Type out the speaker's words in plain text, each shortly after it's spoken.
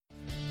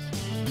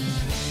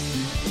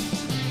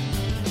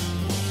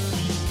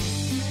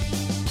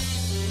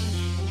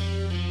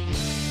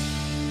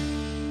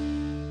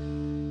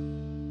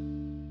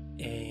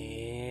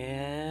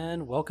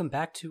welcome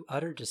back to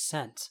Utter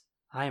Descent.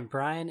 I am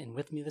Brian, and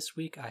with me this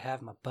week I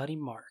have my buddy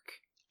Mark.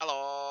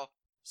 Hello.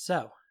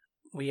 So,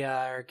 we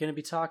are going to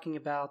be talking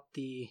about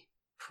the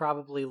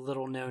probably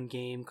little known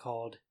game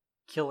called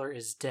Killer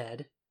is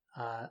Dead.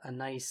 A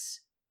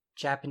nice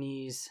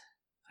Japanese,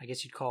 I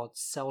guess you'd call it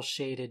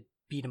cel-shaded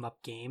beat 'em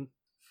up game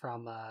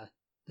from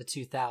the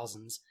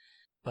 2000s.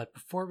 But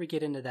before we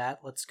get into that,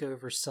 let's go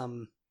over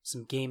some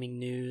gaming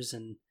news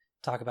and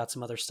talk about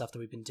some other stuff that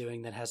we've been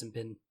doing that hasn't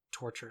been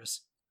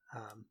torturous.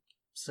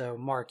 So,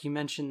 Mark, you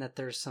mentioned that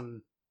there's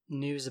some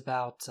news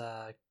about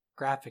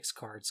graphics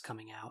cards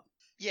coming out.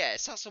 Yeah,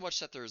 it's not so much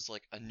that there's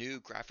like a new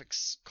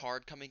graphics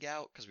card coming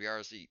out because we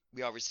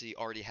obviously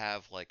already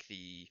have like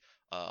the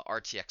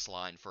RTX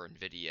line for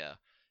Nvidia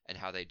and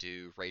how they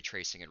do ray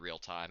tracing in real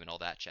time and all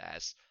that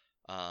jazz.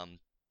 But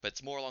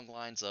it's more along the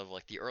lines of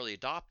like the early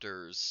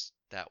adopters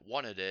that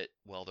wanted it.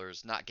 Well,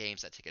 there's not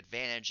games that take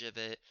advantage of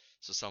it.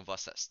 So some of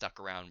us that stuck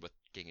around with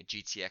getting a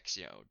GTX,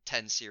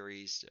 10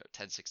 series,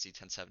 1060,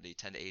 1070,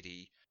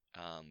 1080,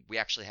 we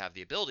actually have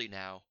the ability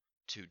now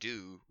to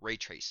do ray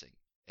tracing.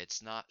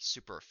 It's not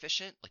super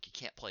efficient, like you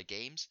can't play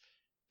games,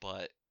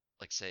 but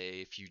like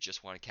say if you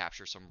just want to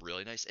capture some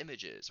really nice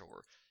images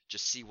or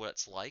just see what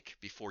it's like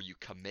before you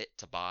commit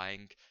to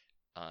buying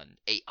an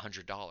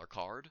 $800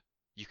 card,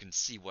 you can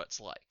see what it's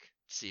like,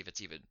 see if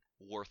it's even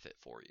worth it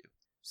for you.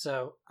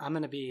 So, I'm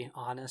going to be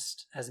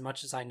honest, as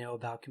much as I know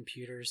about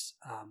computers,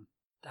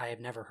 I have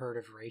never heard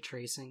of ray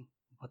tracing.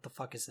 What the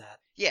fuck is that?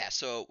 Yeah,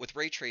 so with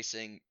ray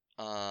tracing,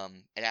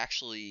 it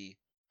actually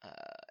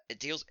it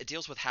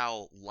deals with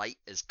how light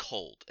is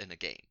cold in a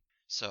game.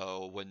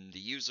 So when the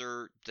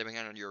user,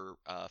 depending on your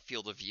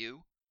field of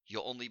view,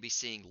 you'll only be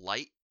seeing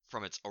light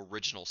from its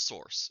original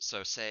source.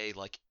 So say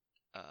like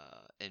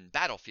in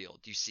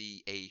Battlefield,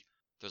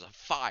 there's a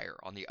fire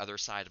on the other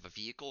side of a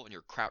vehicle and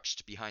you're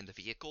crouched behind the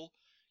vehicle.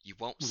 You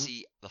won't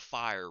see the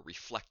fire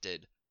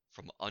reflected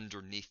from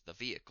underneath the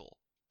vehicle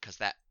because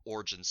that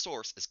origin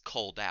source is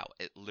culled out.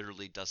 It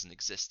literally doesn't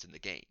exist in the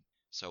game.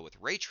 So with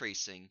ray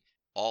tracing,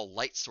 all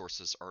light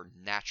sources are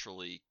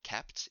naturally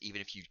kept,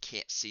 even if you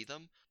can't see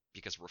them,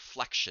 because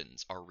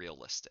reflections are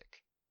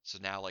realistic. So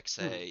now, like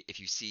say, if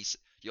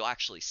you'll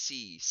actually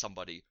see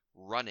somebody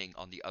running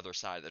on the other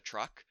side of the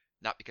truck,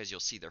 not because you'll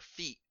see their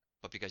feet,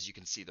 but because you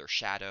can see their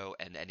shadow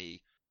and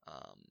any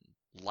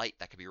light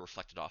that could be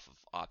reflected off of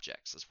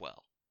objects as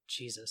well.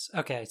 Jesus.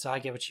 Okay, so I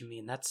get what you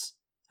mean.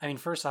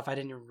 First off, I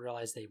didn't even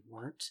realize they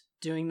weren't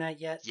doing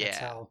that yet. That's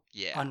how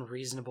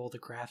unreasonable the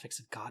graphics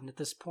have gotten at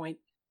this point.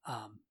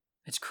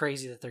 It's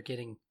crazy that they're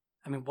getting...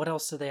 what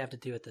else do they have to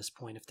do at this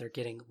point if they're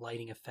getting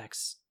lighting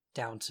effects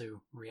down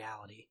to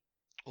reality?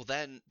 Well,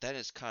 then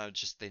it's kind of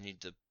just they need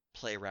to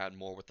play around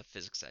more with the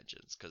physics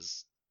engines,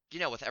 because,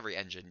 with every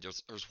engine,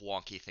 there's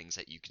wonky things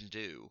that you can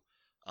do.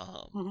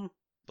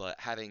 But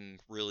having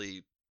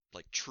really,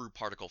 like, true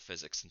particle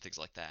physics and things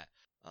like that,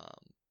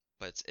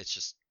 but it's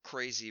just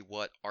crazy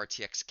what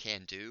RTX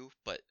can do.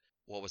 But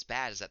what was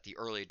bad is that the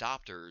early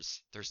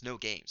adopters, there's no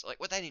games. Like,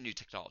 with any new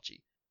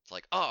technology, it's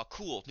like, oh,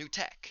 cool, new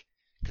tech.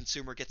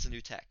 Consumer gets a new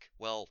tech.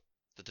 Well,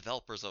 the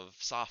developers of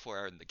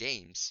software and the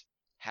games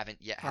haven't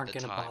yet had the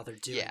time. Aren't going to bother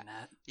doing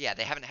that. Yeah,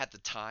 they haven't had the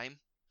time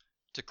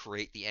to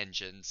create the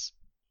engines,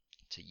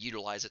 to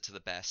utilize it to the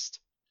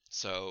best.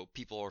 So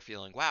people are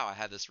feeling, wow, I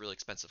have this really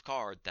expensive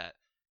card that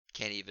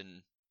can't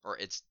even, or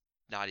it's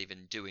not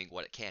even doing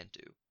what it can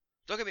do.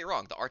 Don't get me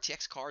wrong, the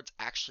RTX cards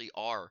actually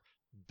are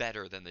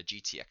better than the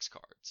GTX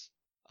cards.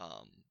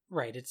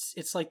 Right,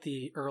 it's like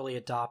the early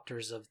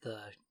adopters of the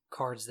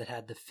cards that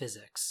had the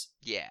physics.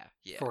 Yeah.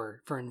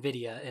 For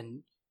Nvidia,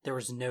 and there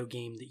was no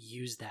game that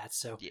used that,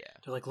 so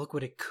they're like, look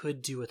what it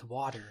could do with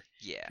water.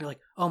 Yeah. You're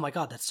like, oh my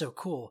god, that's so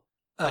cool.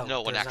 But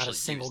no one actually not a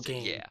single used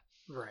game. it. Yeah.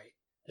 Right.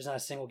 There's not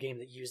a single game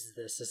that uses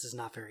this. This is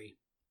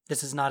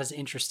not as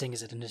interesting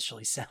as it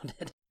initially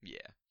sounded. Yeah.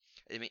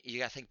 You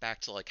gotta think back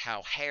to like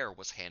how hair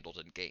was handled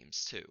in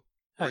games too.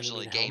 Oh,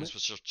 Originally, games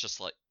was just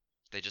like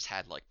they just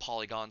had like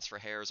polygons for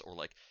hairs, or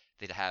like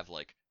they'd have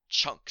like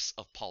chunks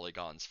of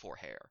polygons for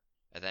hair.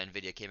 And then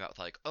Nvidia came out with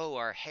like, oh,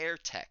 our hair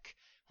tech,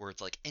 where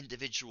it's like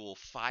individual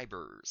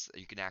fibers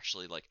that you can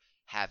actually like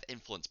have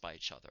influence by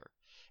each other.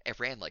 It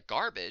ran like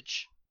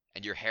garbage,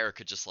 and your hair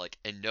could just like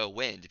in no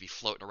wind be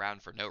floating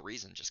around for no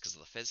reason just because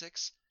of the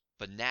physics.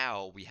 But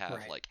now we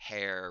have like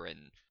hair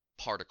and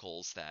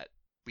particles that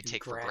we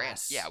take for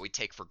granted. Yeah, we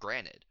take for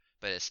granted,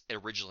 but it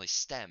originally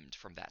stemmed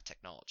from that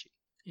technology.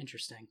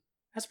 Interesting.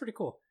 That's pretty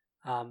cool.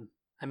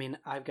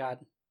 I've got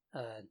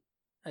a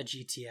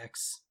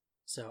GTX,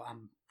 so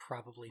I'm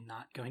probably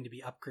not going to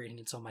be upgrading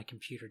until my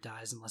computer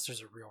dies unless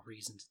there's a real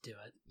reason to do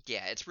it.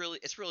 Yeah, it's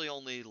really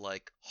only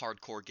like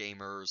hardcore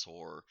gamers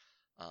or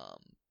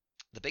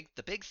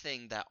the big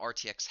thing that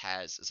RTX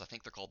has is I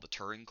think they're called the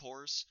Turing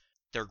cores.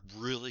 They're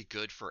really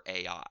good for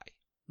AI.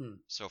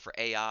 So for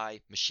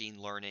AI,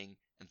 machine learning,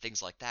 and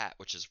things like that,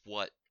 which is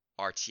what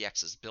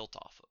RTX is built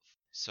off of.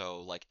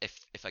 So like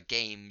if a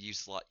game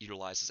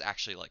utilizes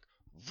actually like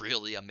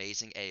really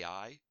amazing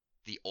AI,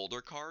 the older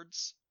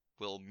cards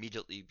will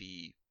immediately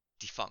be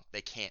defunct.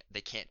 They can't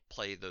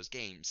play those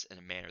games in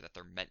a manner that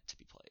they're meant to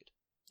be played.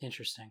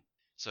 Interesting.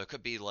 So it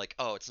could be like,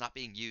 oh, it's not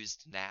being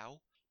used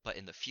now, but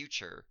in the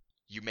future,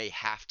 you may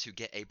have to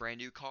get a brand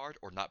new card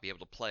or not be able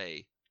to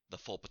play the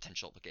full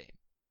potential of the game.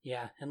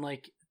 Yeah, and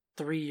like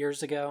 3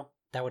 years ago,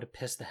 that would have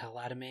pissed the hell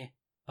out of me.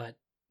 But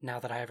now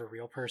that I have a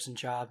real person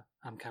job,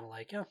 I'm kind of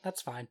like, oh,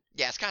 that's fine.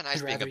 Yeah, it's kind of I'd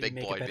nice being a rather you big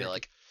make boy a and be better.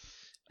 like,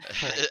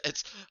 Right.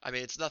 it's. I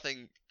mean, it's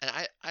nothing. And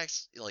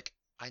like.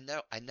 I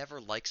know I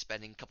never like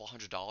spending a couple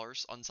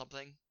 $100s on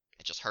something.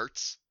 It just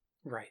hurts.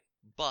 Right.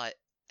 But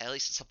at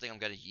least it's something I'm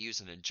going to use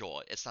and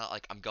enjoy. It's not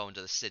like I'm going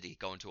to the city,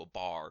 going to a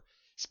bar,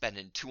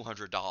 spending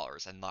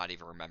 $200 and not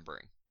even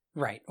remembering.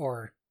 Right.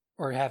 Or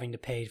having to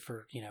pay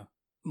for,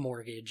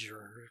 mortgage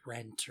or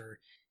rent or,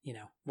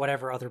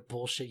 whatever other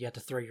bullshit you have to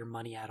throw your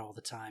money at all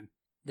the time.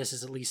 This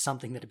is at least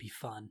something that'd be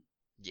fun.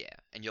 Yeah,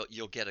 and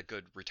you'll get a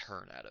good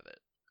return out of it.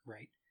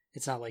 Right.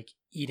 It's not like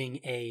eating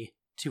a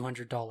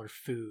 $200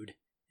 food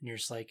and you're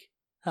just like,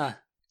 huh.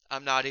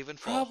 I'm not even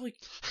full. Probably,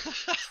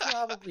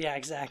 yeah,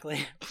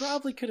 exactly.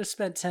 Probably could have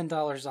spent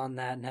 $10 on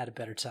that and had a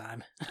better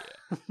time.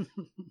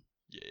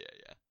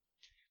 Yeah.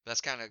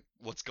 That's kind of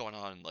what's going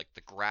on in like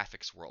the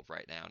graphics world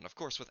right now. And of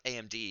course with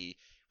AMD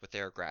with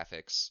their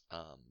graphics,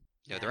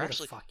 they're who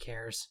actually the fuck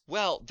cares?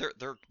 well,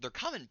 they're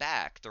coming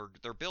back.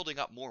 They're building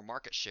up more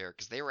market share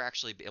because they were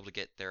actually able to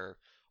get their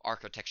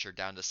architecture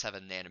down to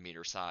 7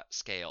 nanometer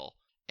scale,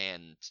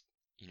 and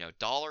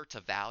dollar to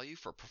value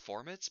for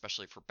performance,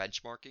 especially for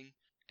benchmarking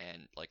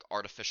and like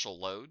artificial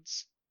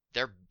loads,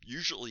 they're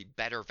usually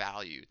better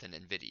value than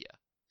Nvidia.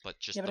 But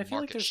just Yeah, but the I feel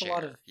like market there's a share,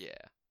 lot of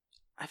yeah.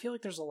 I feel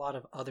like there's a lot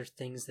of other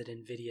things that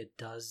Nvidia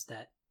does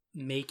that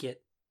make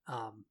it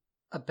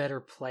a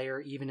better player,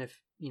 even if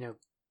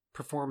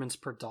performance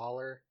per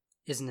dollar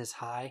isn't as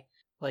high.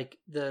 Like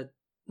the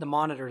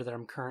monitor that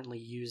I'm currently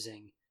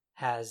using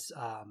has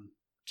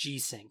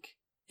G-Sync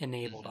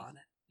enabled on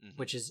it,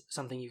 which is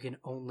something you can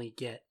only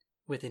get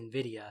with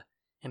Nvidia.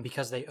 And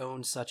because they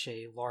own such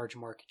a large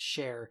market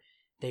share,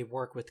 they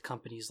work with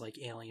companies like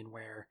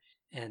Alienware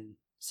and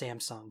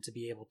Samsung to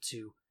be able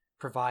to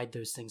provide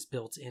those things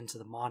built into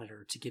the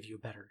monitor to give you a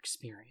better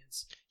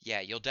experience.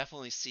 Yeah, you'll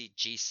definitely see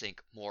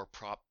G-Sync more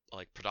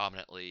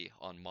predominantly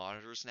on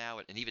monitors now,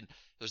 and even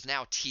there's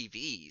now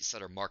TVs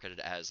that are marketed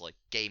as like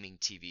gaming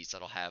TVs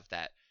that'll have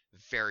that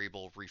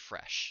variable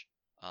refresh.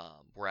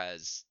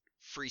 Whereas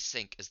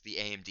FreeSync is the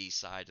AMD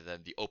side, and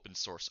then the open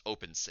source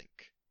OpenSync.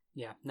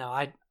 Yeah,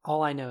 no,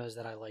 all I know is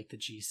that I like the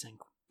G-Sync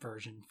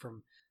version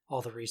from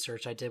all the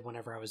research I did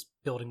whenever I was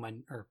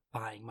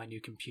buying my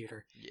new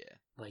computer. Yeah.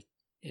 Like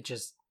it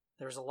just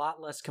there's a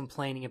lot less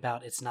complaining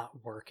about it's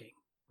not working,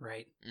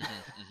 right?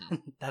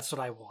 That's what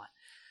I want.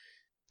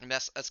 And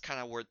that's kind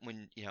of where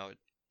when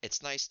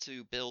it's nice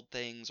to build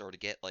things or to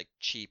get like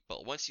cheap,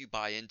 but once you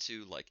buy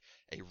into like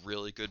a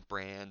really good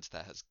brand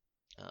that has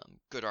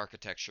good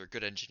architecture,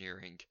 good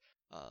engineering,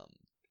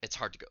 it's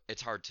hard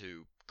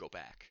to go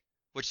back.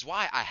 Which is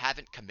why I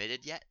haven't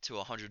committed yet to a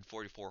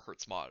 144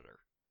 hertz monitor.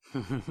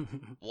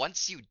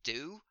 Once you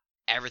do,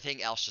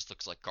 everything else just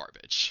looks like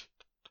garbage.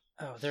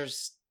 Oh,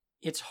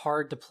 it's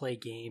hard to play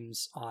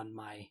games on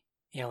my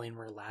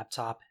Alienware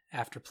laptop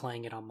after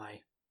playing it on my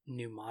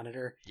new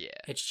monitor. Yeah.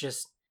 It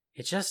just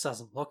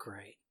doesn't look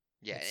right.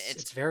 Yeah,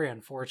 it's very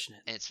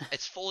unfortunate. And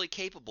it's fully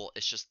capable.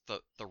 It's just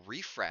the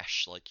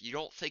refresh, like you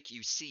don't think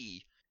you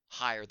see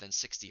higher than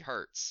 60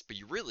 hertz, but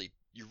you really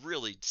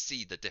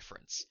see the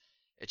difference.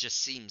 It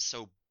just seems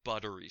so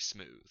buttery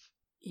smooth.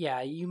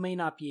 Yeah, you may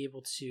not be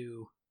able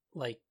to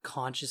like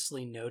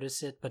consciously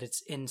notice it, but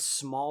it's in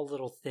small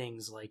little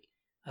things like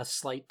a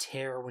slight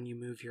tear when you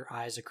move your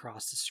eyes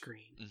across the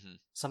screen.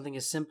 Something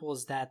as simple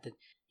as that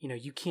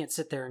you can't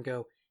sit there and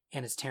go,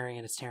 and it's tearing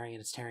and it's tearing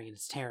and it's tearing and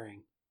it's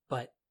tearing.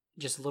 But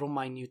just little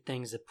minute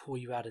things that pull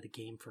you out of the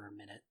game for a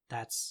minute.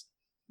 That's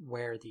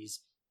where these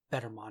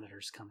better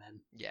monitors come in.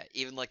 Yeah,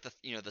 even like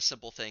the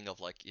simple thing of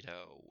like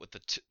with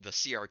the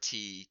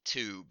CRT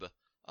tube.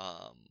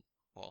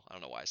 Well, I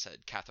don't know why I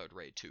said cathode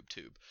ray tube,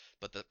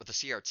 but with the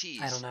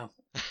CRTs. I don't know.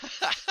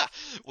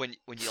 when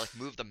you like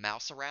move the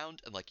mouse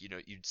around and like you'd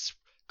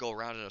go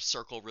around in a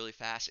circle really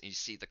fast and you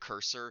see the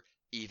cursor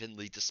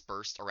evenly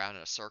dispersed around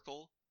in a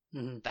circle,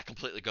 that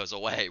completely goes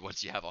away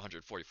once you have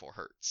 144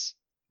 hertz.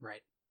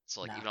 Right.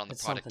 So like even on the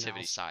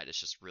productivity side, it's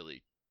just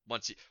really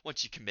once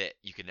you commit,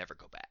 you can never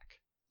go back.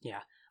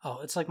 Yeah. Oh,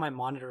 it's like my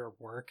monitor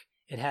at work.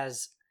 It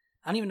has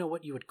I don't even know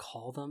what you would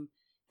call them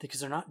because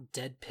they're not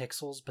dead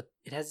pixels, but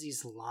it has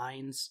these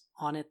lines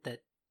on it that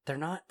they're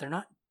not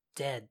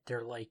dead.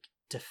 They're like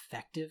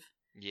defective.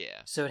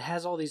 Yeah. So it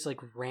has all these like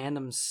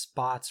random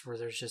spots where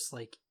there's just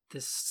like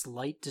this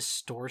slight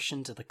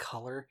distortion to the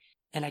color.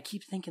 And I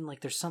keep thinking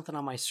like there's something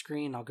on my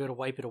screen. I'll go to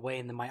wipe it away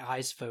and then my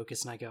eyes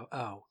focus and I go,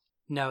 oh,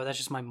 no, that's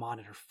just my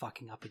monitor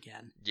fucking up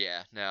again.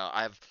 Yeah, no,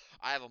 I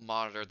have a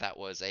monitor that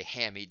was a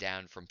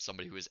hand-me-down from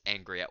somebody who was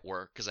angry at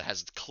work because it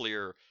has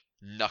clear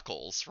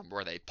knuckles from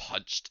where they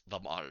punched the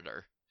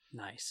monitor.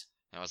 Nice.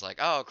 And I was like,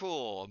 oh,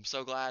 cool, I'm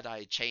so glad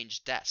I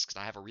changed desks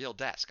and I have a real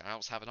desk and I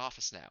almost have an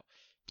office now.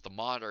 But the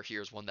monitor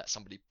here is one that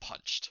somebody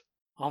punched.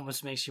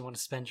 Almost makes you want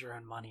to spend your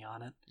own money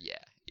on it. Yeah.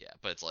 Yeah,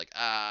 but it's like,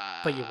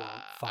 But you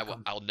won't. Fuck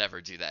 'em. I'll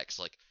never do that, because,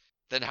 like,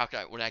 then how can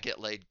I, when I get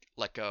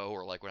let go,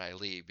 or, like, when I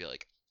leave, be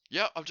like,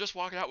 yeah, I'm just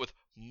walking out with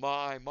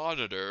my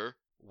monitor.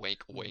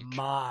 Wink, wink.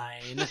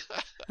 Mine.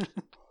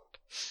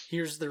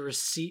 Here's the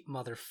receipt,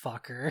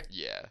 motherfucker.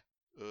 Yeah.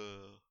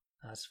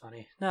 That's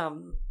funny.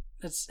 No,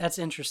 that's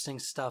interesting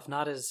stuff.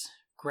 Not as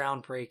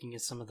groundbreaking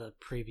as some of the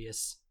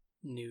previous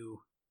new,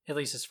 at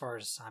least as far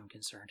as I'm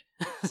concerned,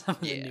 some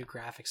of the new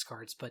graphics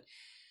cards. But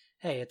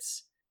hey,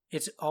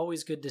 it's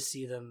always good to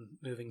see them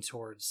moving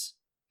towards,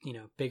 you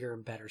know, bigger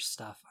and better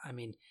stuff. I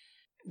mean,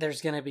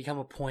 there's going to become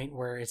a point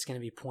where it's going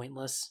to be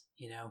pointless.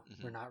 You know,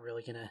 we're not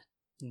really going to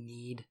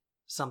need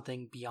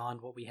something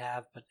beyond what we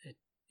have. But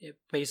it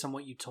based on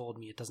what you told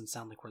me, it doesn't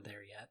sound like we're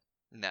there yet.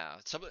 No.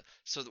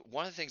 So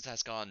one of the things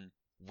that's gone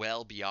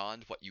well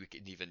beyond what you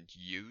can even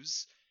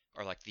use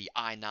are, like, the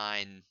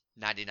i9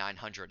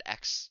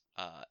 9900X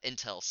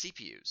Intel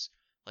CPUs.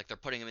 Like, they're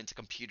putting them into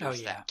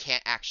computers that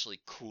can't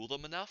actually cool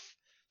them enough,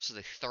 so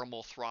they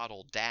thermal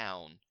throttle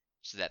down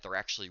so that they're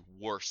actually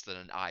worse than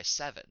an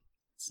i7.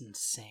 It's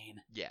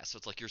insane. Yeah, so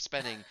it's like you're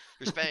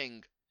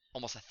spending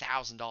almost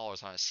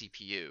 $1,000 on a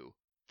CPU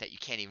that you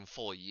can't even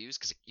fully use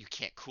because you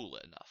can't cool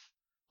it enough.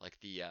 Like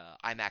the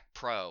iMac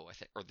Pro, I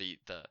think, or the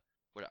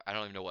what, I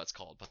don't even know what it's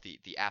called, but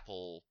the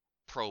Apple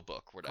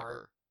ProBook,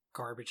 whatever.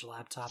 Garbage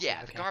laptop.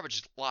 Yeah, the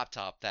garbage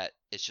laptop that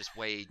is just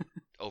way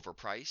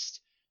overpriced.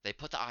 They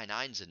put the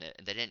i9s in it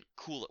and they didn't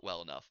cool it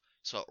well enough,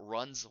 so it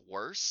runs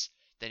worse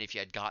than if you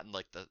had gotten,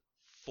 like, the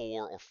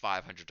 $400 or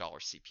 $500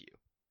 CPU.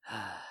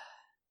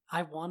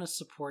 I want to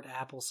support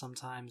Apple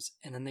sometimes,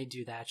 and then they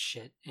do that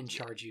shit and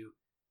charge you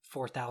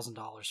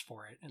 $4,000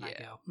 for it, and I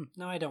go,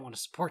 no, I don't want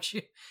to support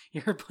you.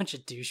 You're a bunch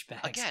of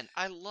douchebags. Again,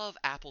 I love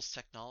Apple's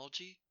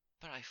technology,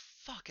 but I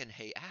fucking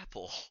hate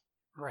Apple.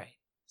 Right.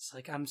 It's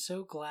like, I'm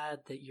so glad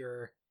that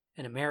you're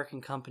an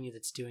American company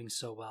that's doing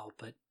so well,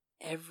 but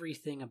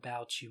everything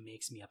about you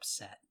makes me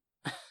upset.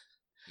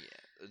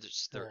 Yeah,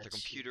 just their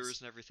computers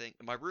and everything.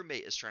 My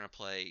roommate is trying to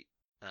play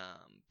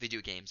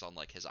video games on,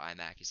 like, his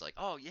iMac. He's like,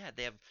 oh yeah,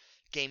 they have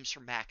games for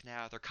Mac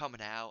now. They're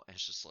coming out, and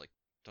it's just like,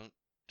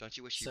 don't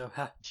you wish you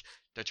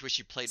don't you wish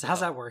you played? So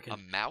how's that working? A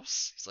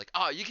mouse? He's like,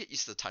 oh, you get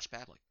used to the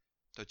touchpad. I'm like,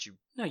 don't you?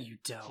 No, you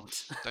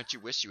don't. Don't you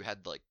wish you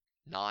had, like,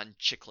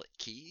 non-chiclet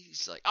keys?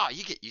 He's like, oh,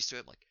 you get used to it.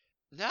 I'm like,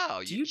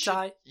 no. Do you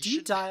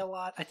die a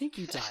lot? I think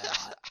you die a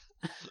lot.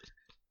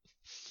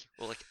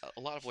 Well, like,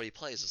 a lot of what he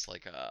plays is,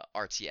 like,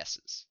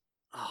 RTSs.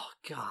 Oh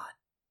God,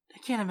 I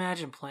can't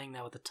imagine playing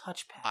that with a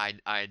touchpad.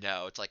 I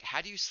know. It's like,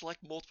 how do you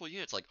select multiple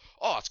units? Like,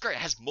 oh, it's great. It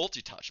has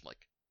multi-touch. I'm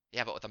like,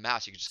 yeah, but with a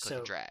mouse, you can just click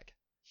and drag.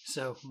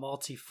 So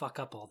fuck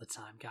up all the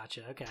time.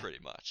 Gotcha. Okay. Pretty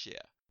much,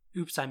 yeah.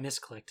 Oops, I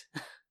misclicked.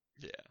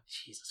 Yeah.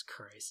 Jesus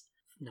Christ.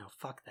 No,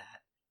 fuck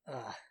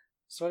that.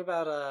 So what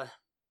about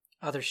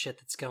other shit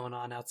that's going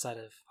on outside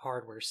of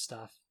hardware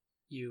stuff?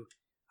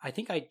 I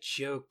think I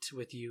joked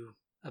with you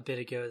a bit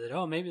ago that,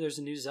 oh, maybe there's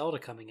a new Zelda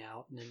coming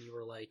out, and then you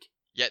were like,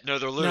 yeah, no,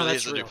 there literally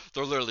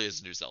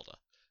is a new Zelda.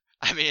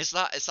 I mean, it's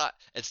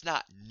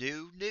not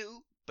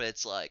new, but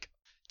it's like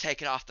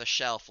taken off the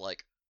shelf,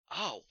 like,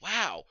 oh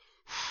wow,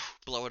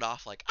 blow it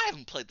off, like, I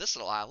haven't played this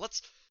in a while.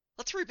 Let's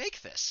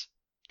remake this,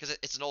 because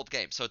it's an old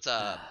game. So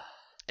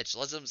it's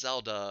Legend of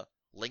Zelda: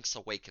 Link's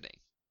Awakening,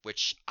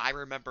 which I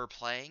remember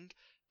playing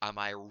on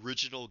my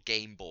original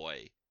Game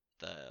Boy,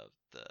 the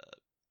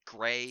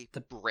gray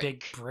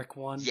big brick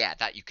one. Yeah,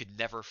 that you could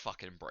never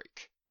fucking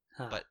break.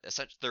 Huh. But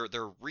essentially,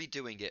 they're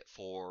redoing it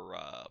for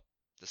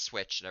the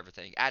Switch and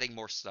everything, adding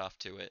more stuff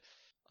to it.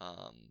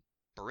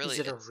 But really, is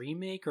it a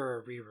remake or a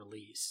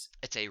re-release?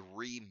 It's a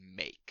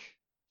remake.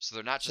 So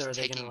they're not just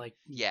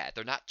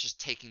they're not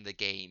just taking the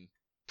game,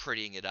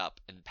 prettying it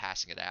up, and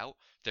passing it out.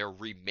 They're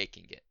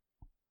remaking it.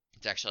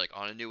 It's actually, like,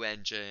 on a new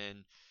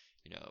engine.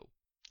 You know,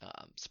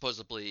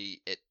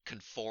 supposedly it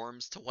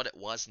conforms to what it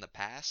was in the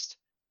past.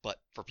 But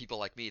for people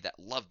like me that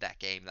loved that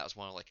game, that was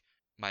one of, like,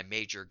 my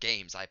major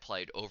games I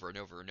played over and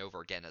over and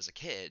over again as a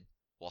kid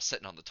while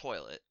sitting on the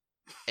toilet.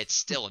 It's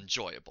still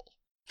enjoyable.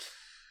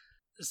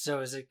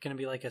 So is it going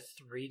to be like a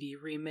 3D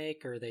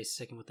remake, or are they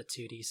sticking with the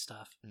 2D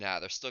stuff?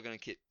 Nah, they're still going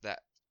to keep that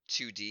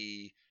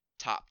 2D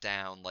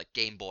top-down, like,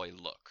 Game Boy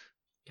look.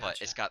 Gotcha.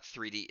 But it's got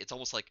 3D. It's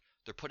almost like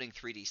they're putting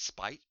 3D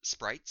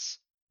sprites,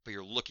 but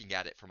you're looking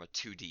at it from a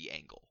 2D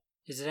angle.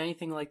 Is it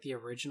anything like the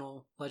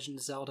original Legend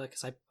of Zelda?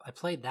 Because I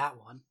played that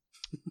one.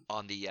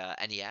 On the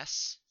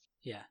NES?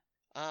 Yeah.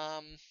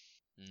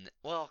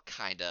 Well,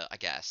 kinda, I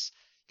guess.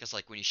 Because,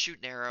 like, when you shoot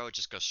an arrow, it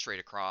just goes straight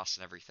across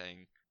and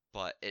everything.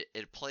 But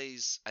it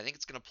plays, I think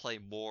it's gonna play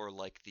more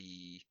like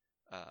the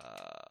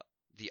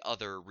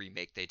other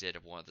remake they did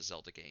of one of the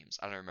Zelda games.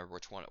 I don't remember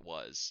which one it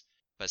was.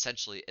 But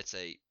essentially,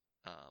 they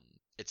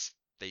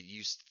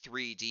use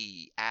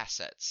 3D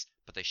assets,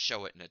 but they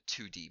show it in a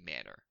 2D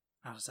manner.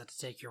 I'll just have to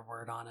take your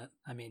word on it.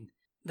 I mean,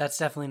 that's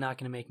definitely not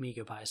going to make me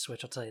go buy a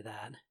Switch, I'll tell you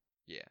that.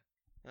 Yeah.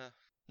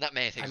 Not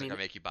many things are going to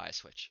make you buy a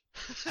Switch.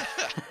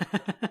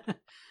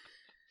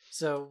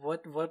 So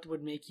what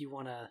would make you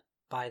want to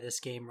buy this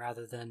game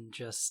rather than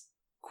just,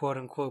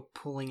 quote-unquote,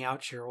 pulling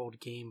out your old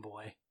Game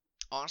Boy?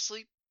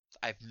 Honestly,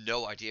 I have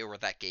no idea where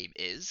that game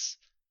is.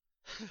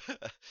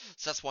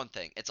 So that's one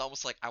thing. It's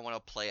almost like I want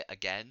to play it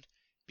again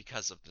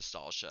because of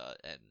nostalgia,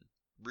 and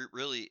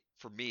really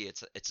for me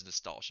it's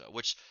nostalgia,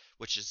 which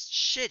is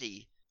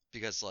shitty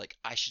because like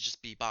I should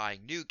just be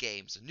buying new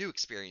games and new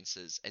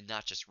experiences and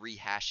not just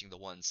rehashing the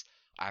ones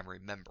I'm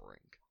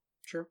remembering.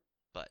 True.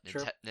 But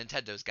True.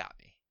 Nintendo's got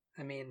me.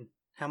 I mean,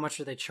 how much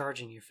are they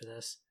charging you for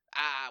this?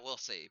 We'll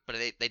see. But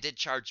they did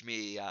charge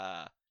me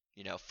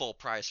full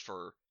price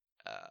for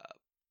uh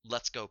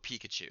Let's Go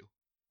Pikachu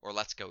or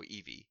Let's Go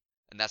Eevee.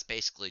 And that's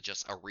basically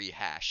just a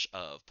rehash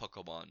of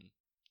Pokemon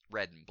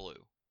Red and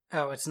Blue.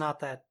 Oh, it's not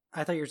that.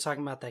 I thought you were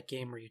talking about that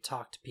game where you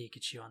talk to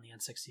Pikachu on the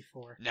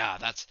N64. Nah,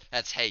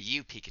 that's Hey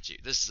You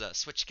Pikachu. This is a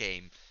Switch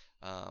game,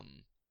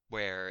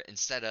 where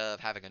instead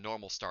of having a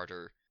normal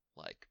starter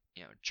like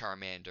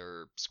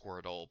Charmander,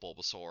 Squirtle,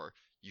 Bulbasaur,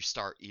 you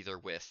start either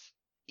with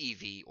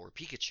Eevee or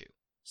Pikachu.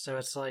 So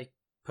it's like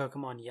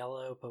Pokemon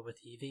Yellow, but with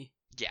Eevee?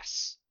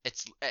 Yes,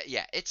 it's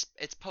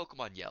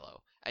Pokemon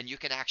Yellow, and you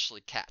can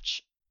actually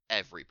catch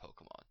every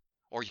Pokemon,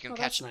 or you can Oh,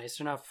 catch. that's nice.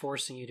 They're not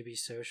forcing you to be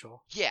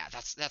social. Yeah,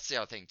 that's the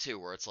other thing too,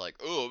 where it's like,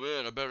 oh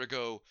man, I better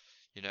go,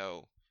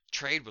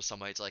 trade with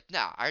somebody. It's like,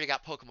 nah, I already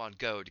got Pokemon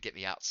Go to get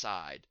me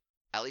outside.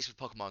 At least with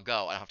Pokemon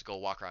Go, I don't have to go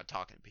walk around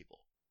talking to people.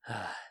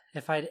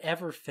 If I'd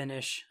ever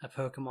finish a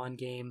Pokemon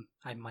game,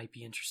 I might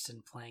be interested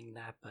in playing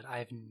that, but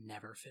I've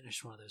never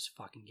finished one of those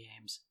fucking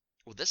games.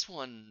 Well, this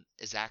one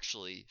is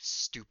actually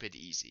stupid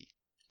easy.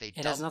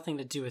 It has nothing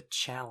to do with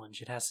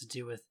challenge. It has to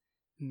do with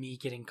me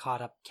getting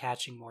caught up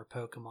catching more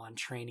Pokemon,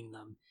 training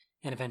them,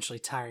 and eventually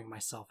tiring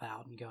myself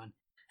out and going,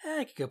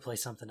 I could go play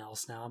something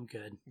else now. I'm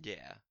good.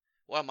 Yeah.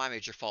 One of my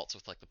major faults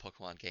with like the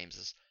Pokemon games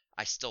is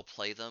I still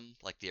play them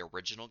like the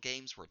original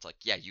games where it's like,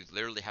 yeah, you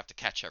literally have to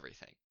catch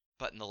everything.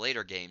 But in the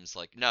later games,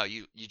 like, no,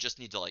 you just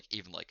need to like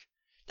even like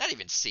not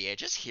even see it,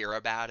 just hear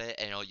about it,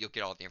 and you'll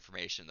get all the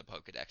information in the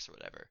Pokedex or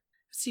whatever.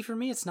 See, for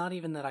me, it's not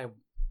even that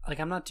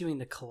I'm not doing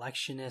the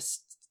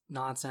collectionist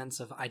nonsense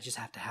of I just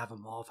have to have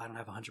them all. If I don't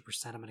have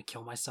 100%, I'm going to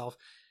kill myself.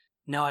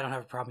 No, I don't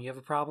have a problem. You have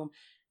a problem?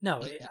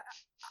 No,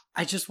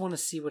 I just want to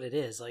see what it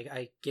is. Like,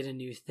 I get a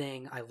new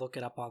thing, I look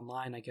it up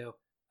online, I go,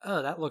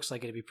 oh, that looks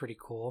like it'd be pretty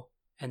cool.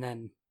 And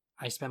then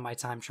I spend my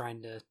time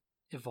trying to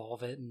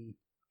evolve it, and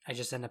I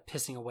just end up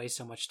pissing away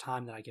so much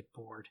time that I get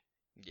bored.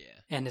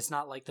 Yeah. And it's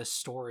not like the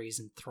story's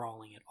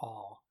enthralling at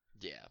all.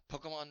 Yeah,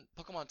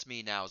 Pokemon to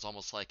me now is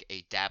almost like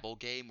a dabble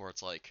game where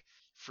it's like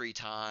free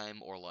time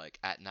or like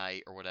at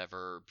night or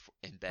whatever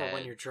in bed. Or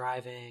when you're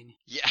driving.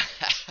 Yeah.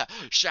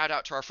 Shout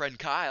out to our friend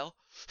Kyle.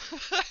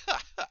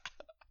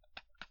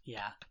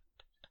 Yeah.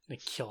 I'm gonna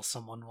kill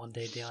someone one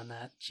day doing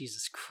that.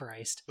 Jesus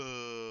Christ.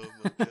 Oh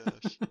my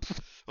gosh.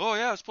 Oh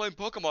yeah, I was playing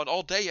Pokemon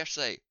all day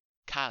yesterday.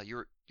 Kyle,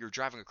 you're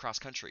driving across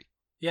country.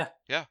 Yeah.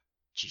 Yeah.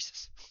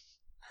 Jesus.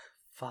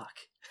 Fuck.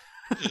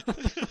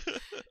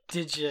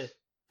 Did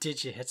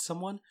you hit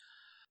someone?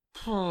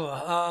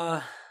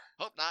 Hope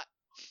not.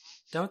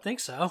 Don't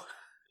think so.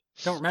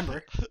 Don't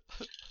remember.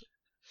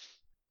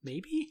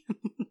 Maybe?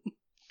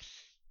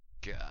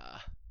 Gah.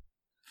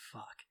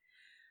 Fuck.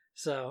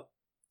 So,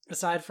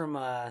 aside from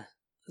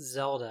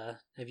Zelda,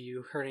 have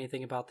you heard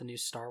anything about the new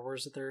Star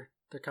Wars that they're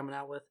coming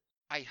out with?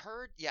 I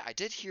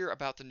did hear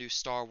about the new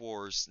Star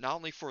Wars, not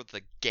only for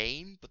the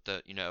game, but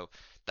the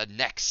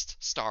next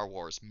Star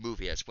Wars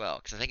movie as well.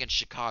 Because I think in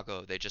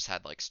Chicago they just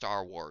had like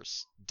Star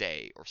Wars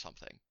Day or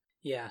something.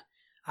 Yeah,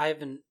 I've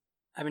been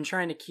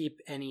trying to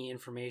keep any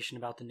information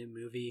about the new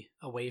movie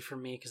away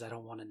from me because I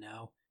don't want to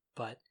know.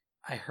 But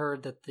I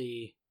heard that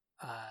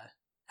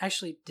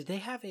actually, did they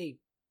have a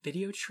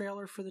video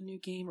trailer for the new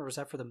game, or was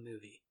that for the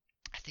movie?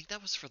 I think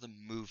that was for the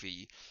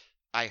movie.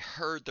 I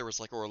heard there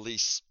was like a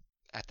release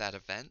at that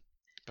event.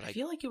 But I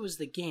feel like it was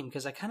the game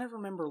because I kind of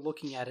remember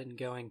looking at it and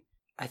going,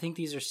 I think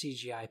these are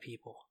CGI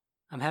people.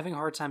 I'm having a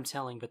hard time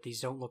telling, but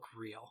these don't look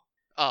real.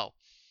 Oh,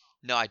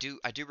 no, I do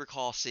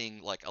recall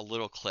seeing like a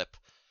little clip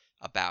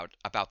about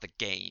the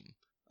game.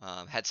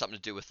 Had something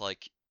to do with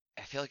like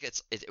I feel like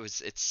it's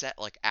set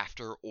like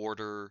after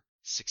Order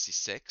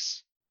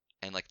 66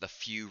 and like the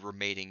few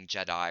remaining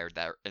Jedi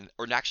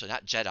or actually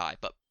not Jedi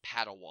but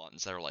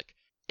Padawans that are like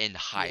in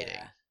hiding.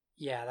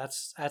 Yeah,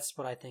 that's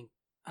what I think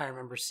I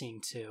remember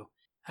seeing too.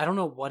 I don't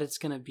know what it's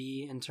going to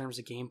be in terms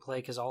of gameplay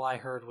because all I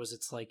heard was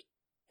it's like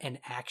an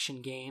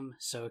action game,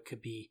 so it could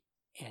be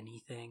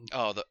anything.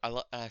 Oh,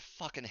 I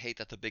fucking hate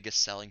that the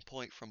biggest selling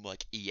point from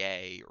like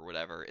EA or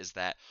whatever is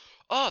that,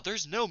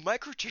 there's no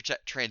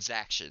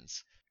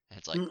microtransactions. And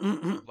it's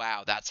like,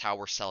 wow, that's how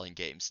we're selling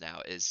games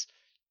now is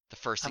the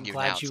first thing you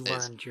announce is... I'm glad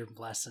you learned your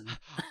lesson.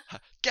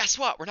 Guess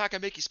what? We're not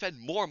going to make you spend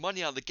more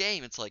money on the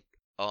game. It's like,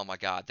 oh my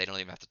god, they don't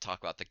even have to talk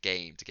about the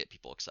game to get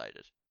people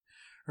excited.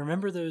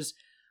 Remember those...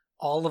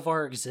 all of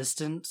our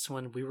existence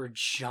when we were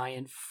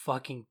giant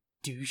fucking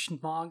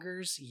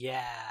douchemongers?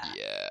 Yeah.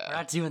 We're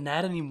not doing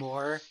that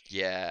anymore.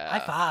 Yeah. High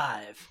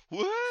five.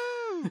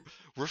 Woo!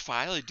 We're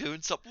finally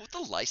doing something with the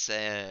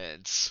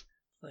license.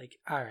 Like,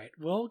 alright,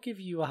 we'll give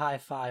you a high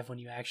five when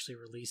you actually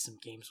release some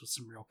games with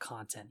some real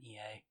content,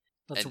 EA.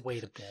 Let's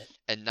wait a bit.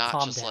 And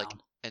not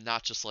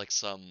just like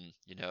some,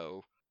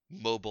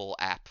 mobile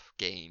app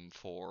game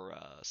for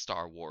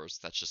Star Wars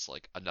that's just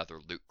like another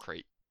loot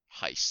crate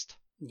heist.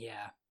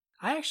 Yeah.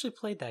 I actually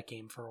played that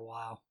game for a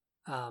while.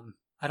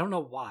 I don't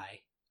know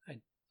why.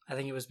 I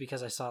think it was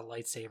because I saw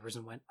lightsabers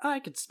and went, I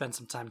could spend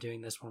some time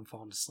doing this when I'm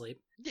falling asleep.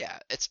 Yeah,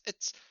 it's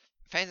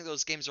if anything,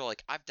 those games are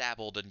like I've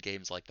dabbled in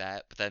games like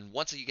that, but then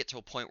once you get to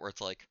a point where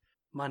it's like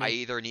I Money.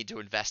 either need to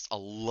invest a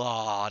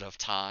lot of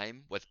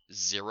time with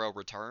zero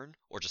return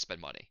or just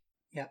spend money.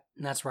 Yeah.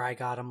 And that's where I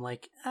got him.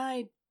 Like,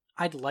 I'd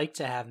like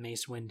to have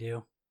Mace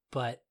Windu,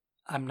 but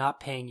I'm not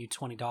paying you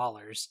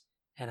 $20,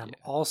 and I'm Yeah.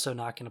 also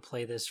not going to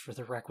play this for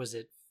the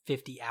requisite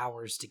 50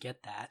 hours to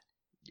get that.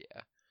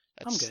 Yeah.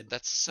 I'm good.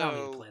 That's I don't need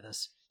to so play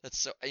this. that's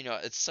so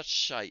it's such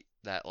shite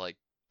that like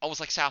almost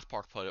like South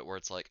Park put it where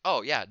it's like,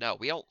 "Oh yeah, no,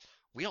 we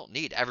don't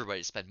need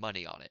everybody to spend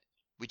money on it.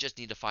 We just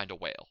need to find a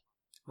whale."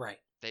 Right.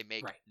 They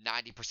make Right.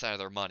 90% of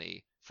their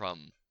money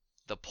from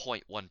the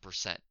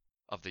 0.1%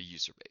 of the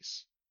user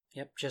base.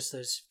 Yep, just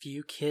those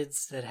few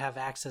kids that have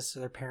access to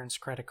their parents'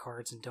 credit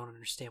cards and don't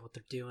understand what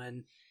they're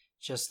doing.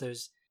 Just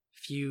those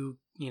few,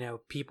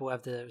 people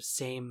have the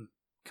same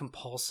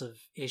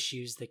compulsive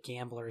issues that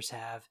gamblers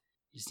have.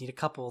 You just need a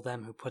couple of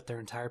them who put their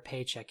entire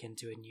paycheck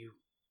into it, and you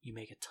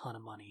make a ton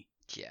of money.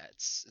 Yeah,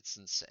 it's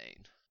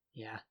insane.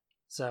 Yeah.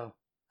 So,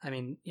 I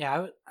mean,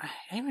 yeah, I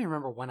don't even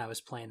remember when I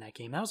was playing that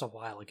game. That was a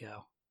while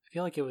ago. I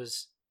feel like it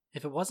was,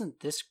 if it wasn't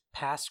this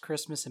past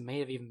Christmas, it may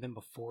have even been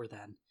before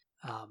then.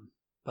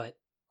 But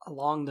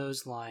along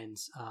those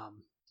lines,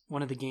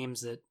 one of the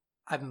games that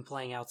I've been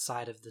playing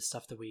outside of the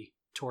stuff that we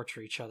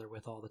torture each other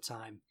with all the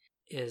time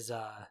is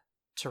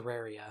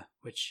Terraria,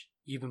 which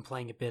you've been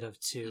playing a bit of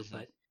too, Mm-hmm.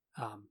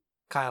 but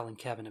Kyle and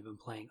Kevin have been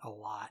playing a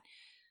lot.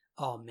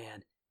 Oh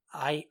man,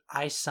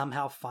 I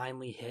somehow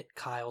finally hit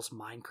Kyle's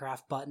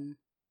Minecraft button,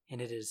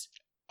 and it is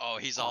Oh,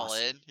 he's awesome.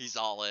 all in. He's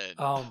all in.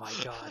 Oh my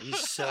god,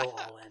 he's so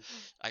all in.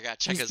 I gotta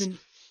check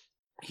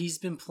He's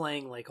been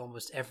playing like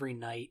almost every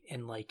night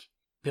and like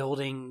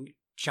building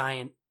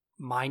giant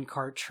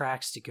minecart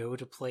tracks to go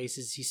to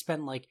places. He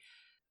spent like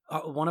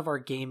one of our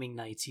gaming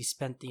nights. He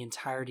spent the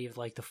entirety of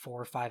like the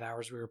 4 or 5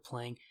 hours we were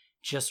playing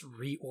just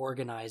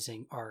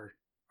reorganizing our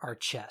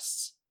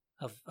chests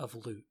of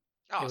loot.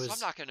 Oh, so I'm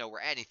not gonna know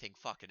where anything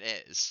fucking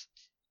is.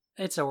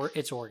 It's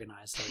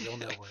organized, so you'll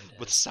know where it is.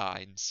 With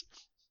signs.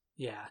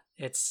 Yeah,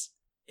 it's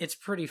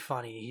pretty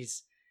funny.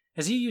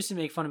 He used to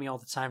make fun of me all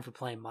the time for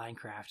playing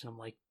Minecraft, and I'm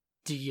like,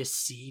 do you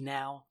see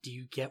now? Do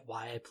you get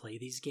why I play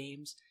these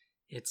games?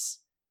 It's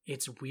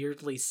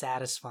weirdly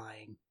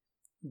satisfying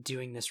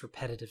doing this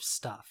repetitive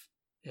stuff.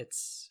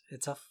 It's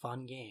a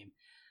fun game.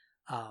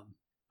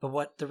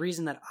 But the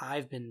reason that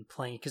I've been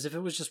playing, because if it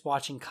was just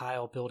watching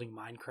Kyle building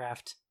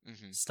Minecraft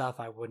stuff,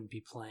 I wouldn't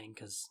be playing,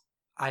 because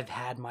I've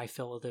had my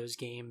fill of those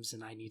games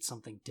and I need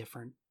something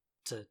different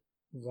to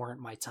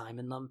warrant my time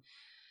in them.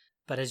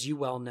 But as you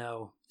well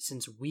know,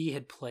 since we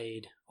had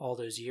played all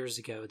those years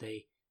ago,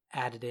 they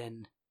added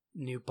in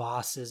new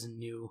bosses and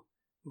new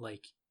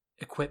like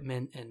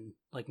equipment and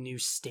like new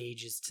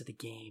stages to the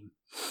game.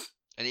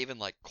 And even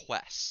like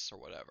quests or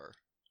whatever.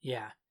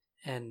 Yeah.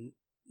 And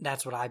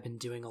that's what I've been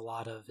doing a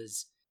lot of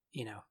is,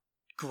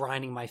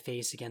 grinding my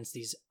face against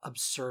these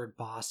absurd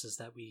bosses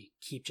that we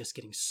keep just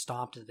getting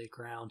stomped into the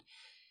ground.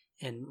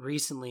 And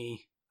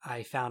recently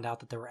I found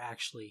out that there were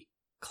actually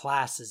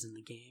classes in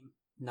the game,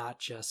 not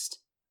just,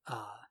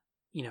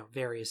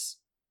 various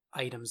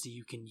items that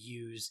you can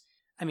use.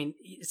 I mean,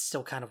 it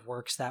still kind of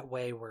works that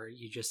way where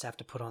you just have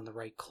to put on the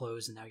right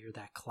clothes and now you're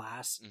that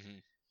class. Mm-hmm.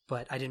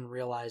 But I didn't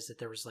realize that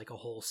there was like a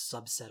whole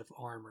subset of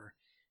armor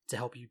to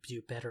help you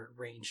do better at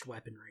ranged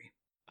weaponry.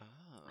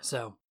 Oh.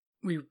 So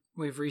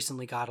we've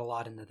recently got a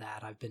lot into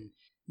that. I've been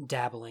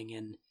dabbling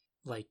in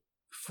like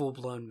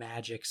full-blown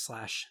magic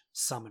 /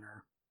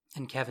 summoner,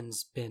 and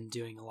Kevin's been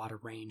doing a lot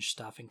of range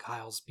stuff, and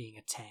Kyle's being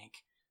a tank.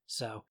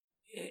 So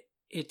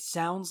it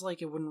sounds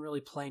like it wouldn't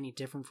really play any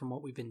different from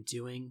what we've been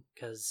doing,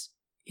 because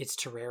it's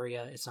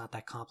Terraria. It's not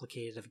that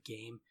complicated of a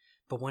game.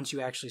 But once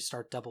you actually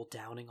start double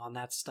downing on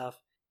that stuff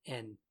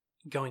and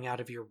going out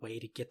of your way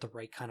to get the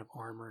right kind of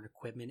armor and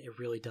equipment, it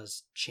really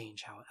does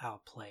change how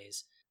it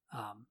plays.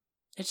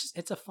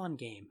 It's a fun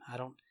game. I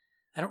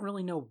don't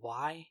really know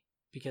why,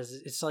 because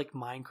it's like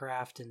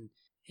Minecraft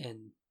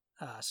and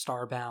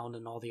Starbound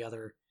and all the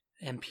other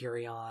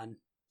Empyrean,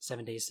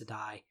 7 Days to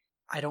Die.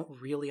 I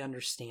don't really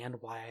understand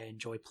why I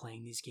enjoy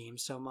playing these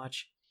games so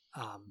much.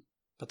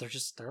 But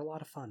they're a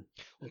lot of fun.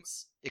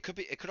 It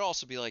could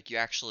also be like you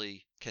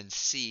actually can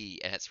see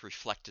and it's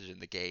reflected in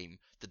the game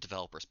the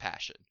developer's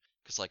passion.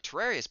 Because like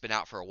Terraria's been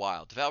out for a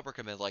while. Developer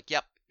can be like,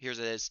 yep, here's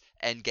it is,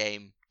 end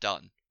game,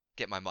 done.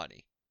 Get my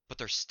money. But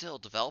they're still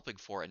developing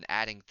for it and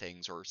adding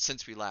things, or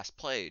since we last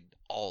played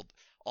all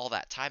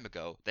that time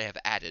ago, they have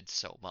added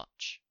so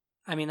much.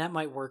 I mean, that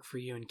might work for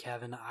you and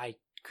Kevin. I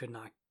could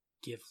not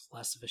give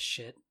less of a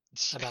shit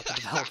about the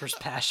developer's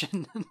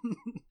passion.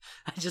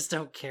 I just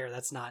don't care.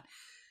 That's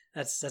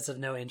of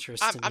no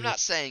interest to me. I'm not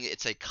saying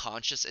it's a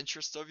conscious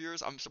interest of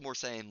yours. I'm more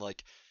saying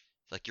like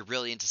you're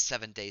really into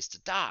 7 Days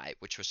to Die,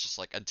 which was just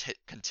like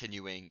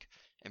continuing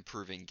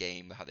improving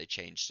game, how they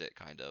changed it,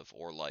 kind of,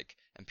 or like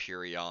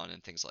Empyrean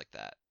and things like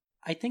that.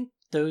 I think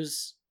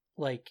those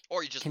like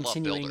Or you just love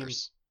continuing and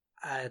builders.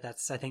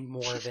 that's I think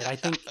more of it. I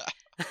think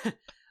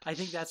I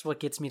think that's what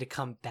gets me to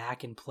come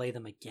back and play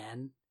them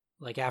again.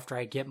 Like after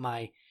I get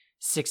my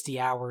 60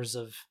 hours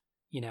of,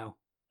 you know,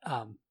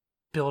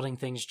 building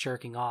things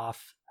jerking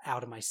off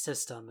out of my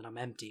system and I'm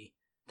empty,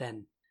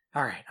 then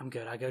all right, I'm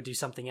good. I go do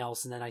something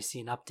else and then I see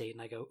an update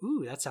and I go,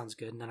 ooh, that sounds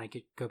good. And then I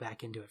could go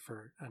back into it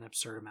for an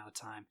absurd amount of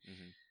time.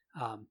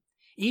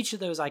 Each of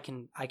those I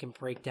can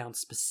break down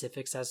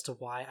specifics as to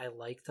why I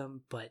like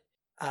them, but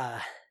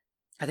I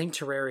think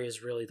Terraria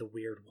is really the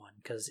weird one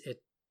because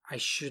I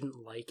shouldn't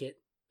like it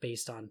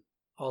based on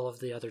all of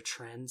the other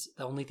trends.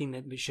 The only thing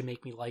that should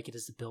make me like it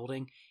is the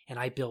building, and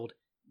I build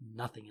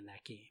nothing in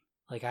that game.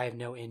 Like I have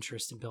no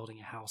interest in building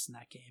a house in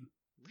that game.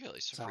 Really?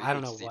 So for I you,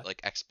 don't know it's the, what.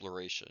 like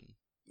exploration.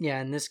 Yeah,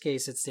 in this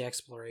case, it's the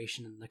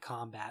exploration and the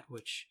combat,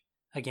 which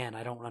again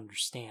I don't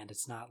understand.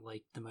 It's not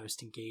like the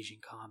most engaging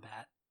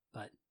combat,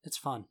 but it's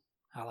fun.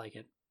 I like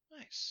it.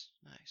 Nice.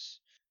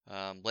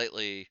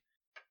 Lately,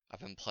 I've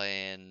been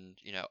playing,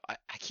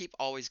 I keep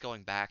always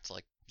going back to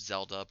like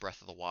Zelda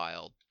Breath of the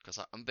Wild because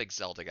I'm a big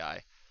Zelda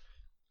guy.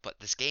 But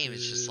this game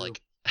is just Boo.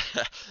 like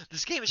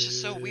this game is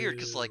just so weird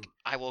because like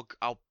Boo.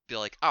 I'll be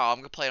like, oh, I'm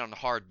gonna play it on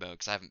hard mode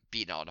because I haven't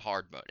beaten it on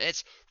hard mode. And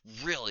it's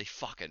really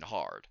fucking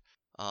hard.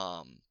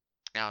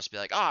 And I'll just be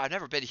like, oh, I've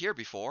never been here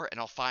before, and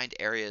I'll find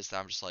areas that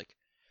I'm just like,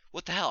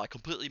 what the hell? I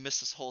completely missed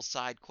this whole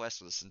side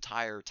quest or this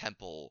entire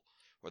temple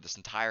or this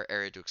entire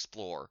area to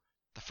explore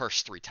the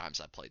first 3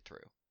 times I played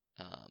through.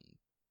 Um,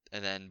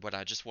 and then when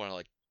I just want to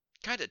like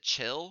kind of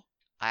chill,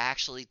 I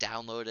actually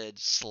downloaded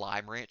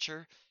Slime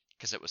Rancher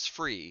because it was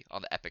free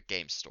on the Epic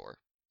Games Store,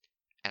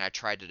 and I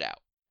tried it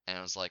out, and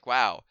I was like,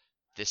 wow,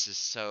 this is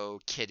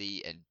so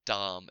kiddie and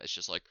dumb. It's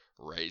just like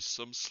raise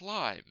some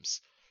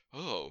slimes.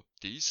 Oh,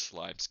 these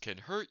slimes can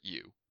hurt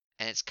you,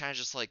 and it's kind of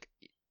just like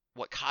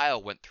what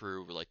Kyle went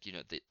through, like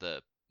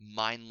the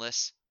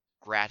mindless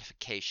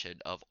gratification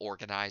of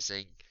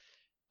organizing,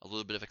 a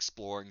little bit of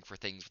exploring for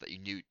things that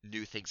you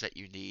knew things that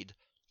you need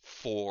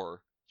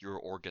for your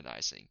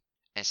organizing.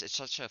 And it's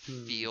such a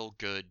feel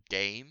good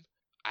game.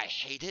 I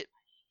hate it,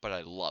 but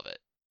I love it.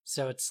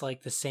 So it's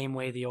like the same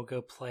way that you'll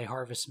go play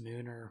Harvest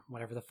Moon or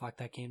whatever the fuck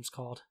that game's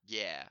called.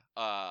 Yeah,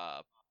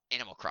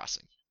 Animal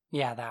Crossing.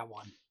 Yeah, that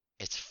one.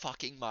 It's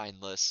fucking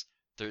mindless.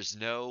 There's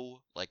no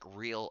like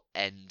real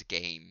end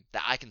game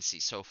that I can see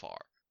so far.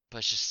 But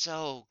it's just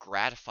so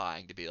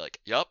gratifying to be like,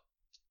 yup,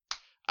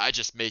 I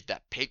just made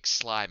that pink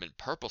slime and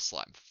purple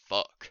slime.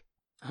 Fuck.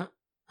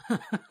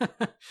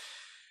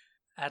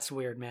 That's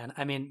weird, man.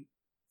 I mean,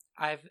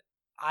 I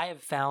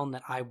have found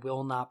that I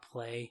will not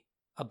play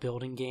a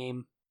building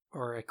game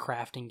or a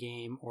crafting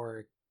game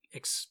or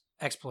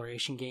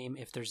exploration game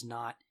if there's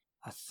not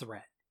a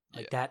threat.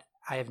 Like that,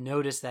 I have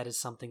noticed that is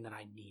something that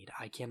I need.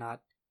 I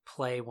cannot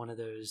play one of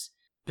those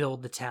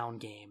build the town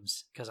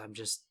games because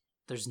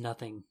there's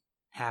nothing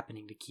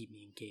happening to keep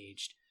me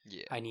engaged.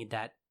 Yeah. I need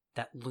that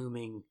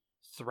looming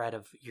threat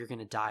of you're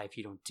gonna die if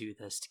you don't do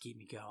this to keep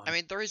me going. I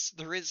mean, there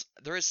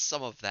is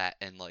some of that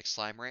in like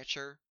Slime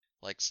Rancher.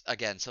 Like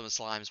again, some of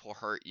the slimes will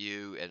hurt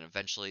you, and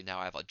eventually now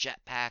I have a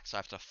jetpack, so I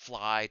have to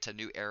fly to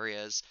new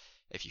areas.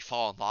 If you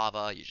fall in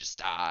lava, you just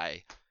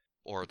die.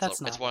 Or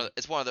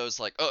it's one of those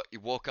like, oh, you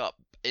woke up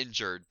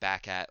injured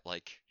back at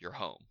like your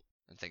home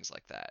and things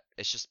like that.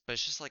 It's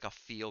just like a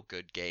feel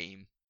good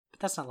game. But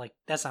that's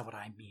not what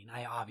I mean.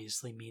 I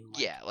obviously mean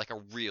like like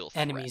a real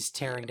threat. Enemies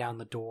tearing down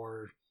the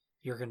door.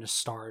 You're gonna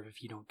starve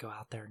if you don't go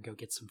out there and go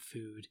get some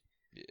food.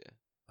 Yeah.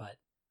 But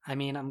I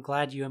mean, I'm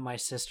glad you and my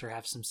sister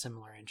have some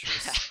similar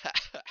interests.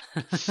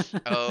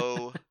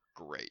 Oh,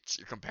 great!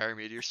 You're comparing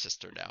me to your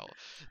sister now.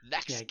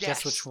 Next guest.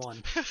 Guess which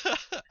one.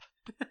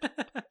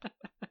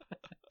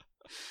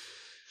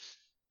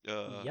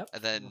 Yep.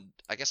 And then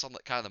I guess on the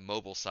kind of the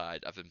mobile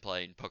side, I've been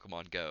playing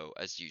Pokemon Go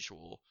as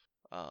usual.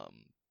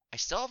 I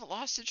still haven't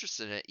lost interest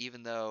in it,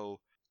 even though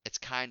it's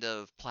kind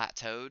of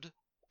plateaued.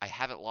 I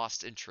haven't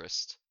lost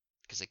interest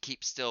because they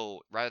keep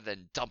still, rather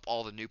than dump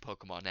all the new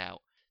Pokemon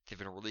out, they've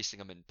been releasing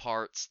them in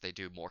parts. They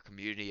do more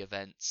community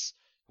events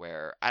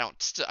where I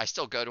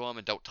still go to them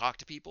and don't talk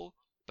to people,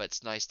 but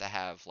it's nice to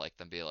have like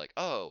them be like,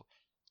 oh,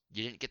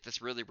 you didn't get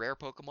this really rare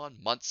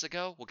Pokemon months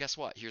ago? Well, guess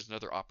what? Here's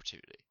another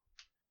opportunity.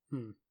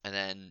 And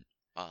then,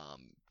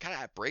 kind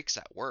of at breaks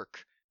at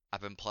work,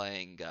 I've been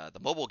playing the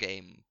mobile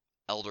game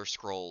Elder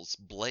Scrolls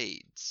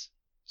Blades.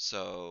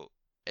 So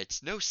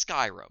it's no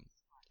Skyrim.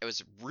 It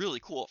was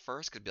really cool at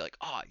first because it'd be like,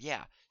 oh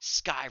yeah,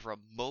 Skyrim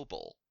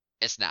mobile.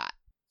 It's not.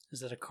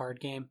 Is it a card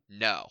game?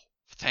 No,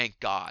 thank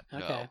God.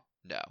 Okay.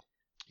 No.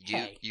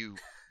 You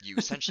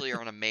essentially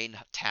are on a main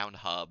town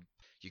hub.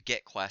 You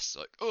get quests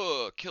like,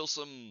 oh, kill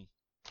some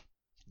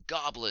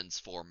goblins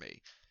for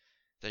me.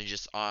 Then you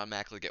just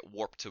automatically get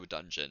warped to a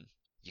dungeon.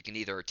 You can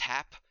either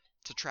tap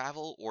to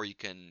travel, or you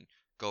can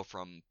go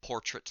from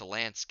portrait to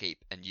landscape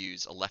and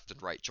use a left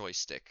and right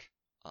joystick,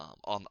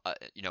 on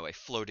a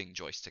floating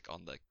joystick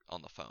on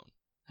the phone.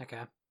 Okay.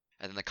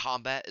 And then the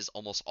combat is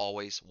almost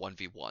always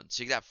 1v1.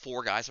 So you can have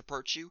 4 guys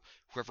approach you.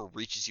 Whoever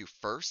reaches you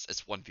first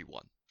is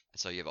 1v1. And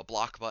so you have a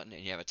block button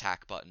and you have an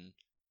attack button.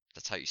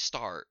 That's how you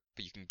start.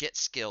 But you can get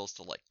skills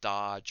to like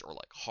dodge or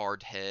like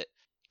hard hit,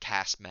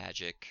 cast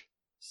magic.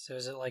 So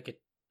is it like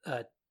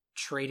a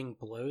trading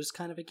blows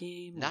kind of a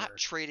game? Not or?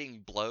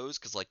 trading blows,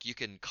 because like you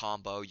can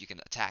combo, you can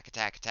attack,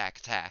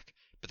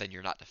 but then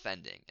you're not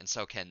defending, and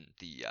so can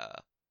the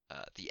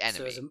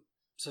enemy.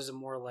 So is it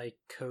more like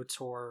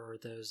KOTOR or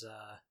those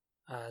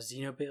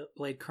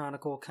Xenoblade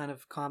Chronicle kind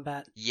of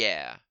combat?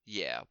 Yeah,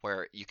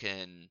 where you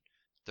can.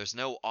 There's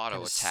no auto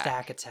kind of attack.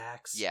 Stack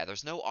attacks. Yeah,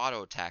 there's no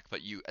auto attack,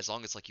 but you, as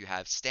long as like you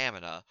have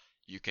stamina,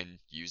 you can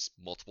use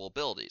multiple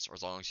abilities, or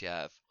as long as you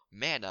have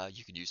mana,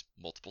 you can use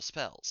multiple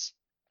spells,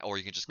 or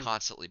you can just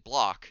constantly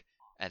block,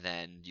 and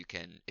then you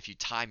can, if you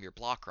time your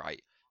block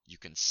right, you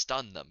can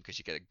stun them because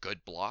you get a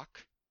good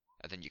block,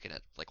 and then you can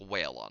like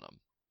wail on them.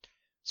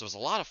 So it was a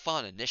lot of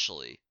fun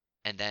initially,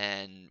 and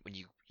then when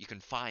you can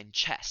find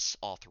chests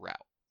all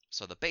throughout.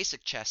 So the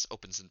basic chest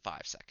opens in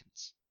 5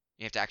 seconds.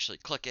 You have to actually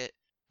click it,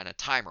 and a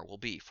timer will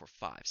be for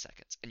 5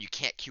 seconds, and you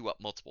can't queue up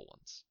multiple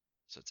ones.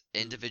 So it's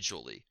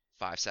individually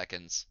 5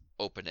 seconds,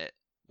 open it,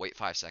 wait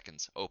 5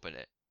 seconds, open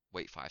it,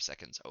 wait 5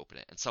 seconds, open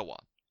it, and so on.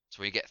 So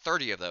when you get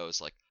 30 of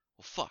those, like,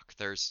 well, fuck,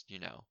 there's,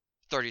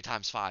 30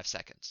 times 5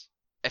 seconds.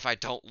 If I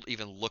don't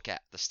even look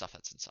at the stuff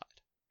that's inside.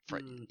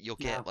 You'll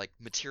get, like,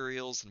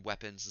 materials and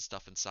weapons and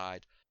stuff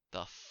inside.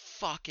 The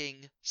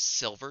fucking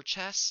silver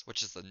chest,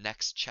 which is the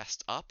next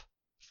chest up,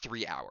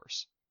 3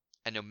 hours.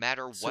 And no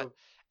matter what,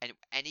 and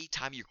any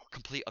time you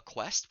complete a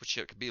quest, which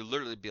it could be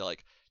literally be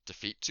like,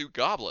 defeat 2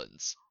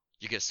 goblins,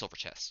 you get a silver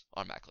chest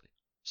automatically.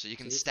 So you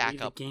can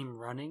stack up. The game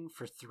running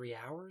for 3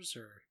 hours,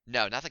 or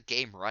no, not the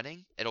game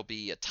running. It'll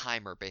be a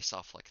timer based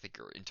off like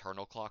your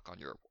internal clock on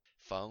your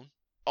phone.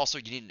 Also,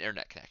 you need an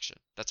internet connection.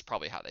 That's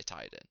probably how they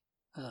tie it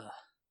in.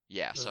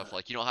 Yeah, so if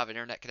like you don't have an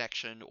internet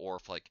connection, or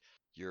if like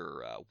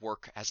your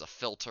work has a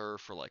filter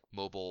for like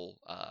mobile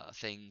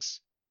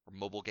things or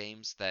mobile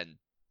games, then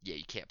yeah,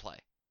 you can't play.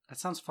 That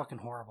sounds fucking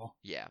horrible.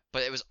 Yeah,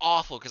 but it was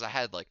awful because I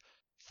had like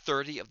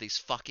 30 of these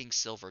fucking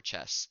silver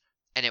chests,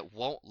 and it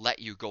won't let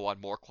you go on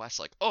more quests.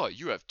 Like, oh,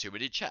 you have too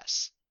many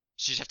chests,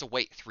 so you just have to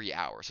wait 3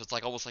 hours. So it's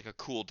like almost like a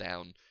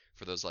cooldown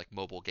for those like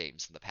mobile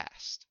games in the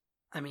past.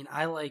 I mean,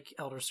 I like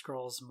Elder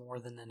Scrolls more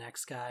than the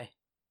next guy.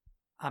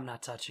 I'm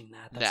not touching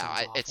that. That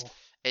sounds awful.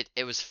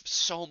 It was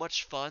so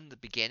much fun the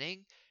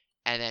beginning,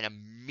 and then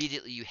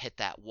immediately you hit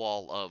that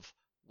wall of,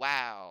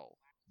 wow,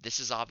 this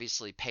is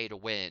obviously pay to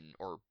win,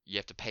 or you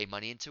have to pay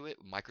money into it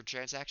with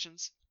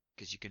microtransactions,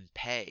 because you can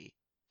pay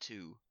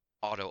to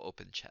auto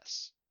open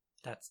chests.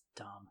 That's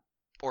dumb.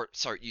 Or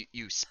sorry,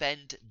 you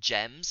spend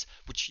gems,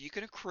 which you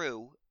can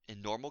accrue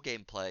in normal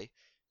gameplay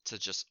to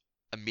just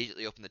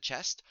immediately open the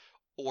chest,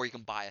 or you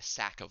can buy a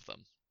sack of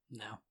them.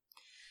 No.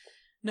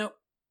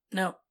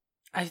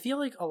 I feel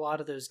like a lot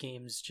of those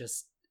games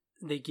just,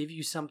 they give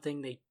you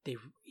something, they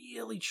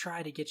really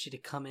try to get you to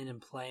come in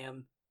and play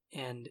them,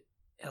 and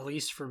at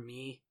least for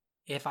me,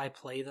 if I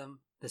play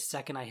them, the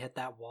second I hit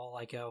that wall,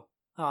 I go,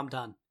 oh, I'm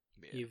done.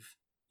 Yeah.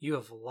 You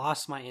have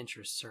lost my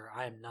interest, sir.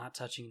 I am not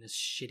touching this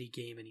shitty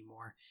game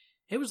anymore.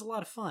 It was a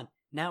lot of fun.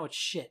 Now it's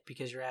shit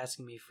because you're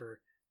asking me for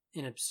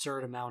an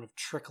absurd amount of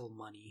trickle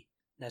money.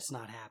 That's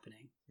not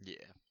happening.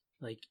 Yeah.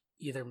 Like,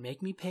 either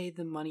make me pay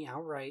the money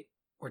outright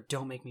or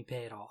don't make me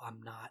pay at all.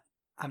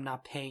 I'm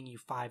not paying you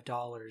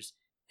 $5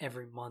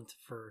 every month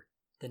for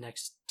the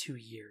next 2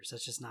 years.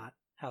 That's just not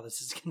how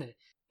this is gonna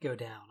go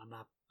down.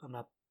 I'm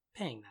not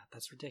paying that.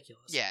 That's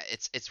ridiculous. Yeah,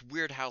 it's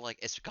weird how like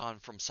it's gone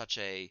from such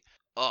a,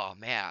 oh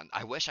man,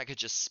 I wish I could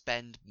just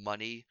spend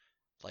money,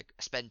 like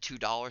spend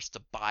 $2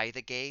 to buy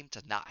the game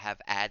to not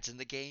have ads in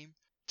the game,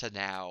 to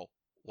now,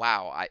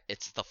 wow,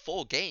 it's the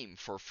full game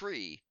for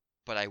free,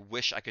 but I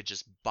wish I could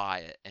just buy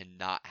it and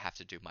not have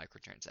to do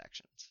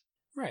microtransactions.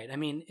 Right. I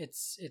mean,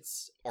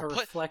 it's or a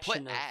reflection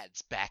put of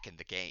ads back in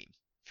the game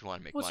if you want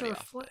to make money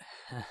off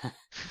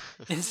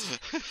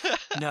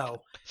it.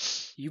 No,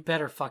 you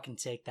better fucking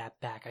take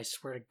that back. I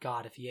swear to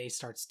God, if EA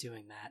starts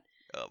doing that.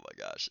 Oh my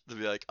gosh, they'll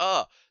be like,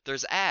 oh,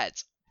 there's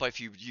ads, but if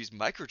you use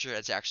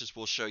microtransactions,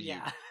 we'll show you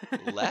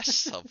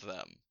less of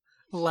them.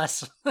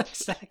 Less,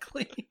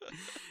 exactly.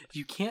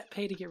 You can't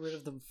pay to get rid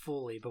of them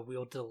fully, but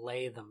we'll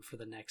delay them for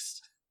the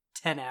next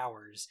 10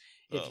 hours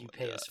if you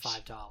pay us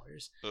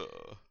 $5.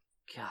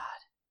 God,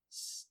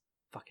 it's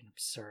fucking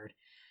absurd.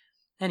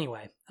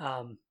 Anyway,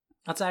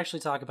 let's actually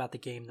talk about the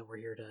game that we're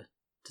here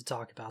to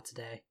talk about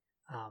today.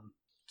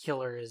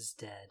 Killer is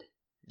Dead.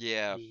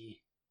 Yeah. The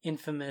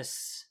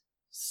infamous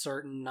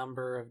certain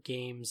number of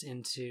games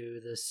into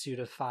the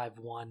Suda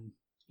 5.1,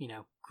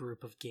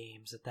 group of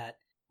games that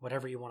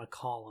whatever you want to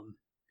call them,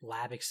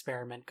 lab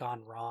experiment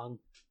gone wrong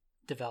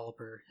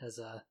developer has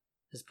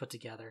put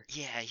together.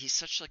 Yeah, he's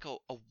such like a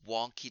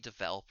wonky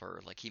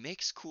developer. Like he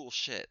makes cool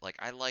shit. Like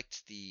I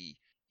liked the,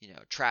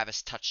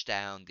 Travis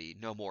Touchdown, the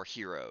No More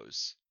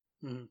Heroes.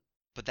 Mm-hmm.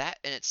 But that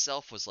in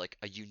itself was like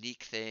a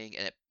unique thing,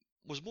 and it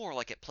was more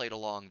like it played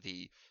along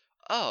the,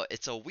 oh,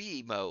 it's a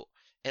Wii emote,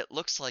 it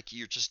looks like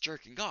you're just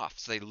jerking off.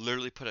 So they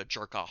literally put a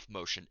jerk off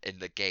motion in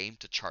the game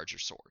to charge your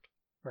sword.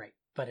 Right,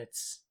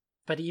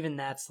 but even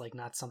that's like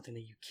not something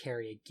that you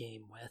carry a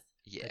game with.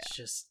 Yeah.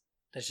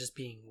 That's just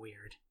being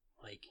weird.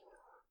 Like,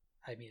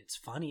 I mean, it's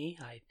funny.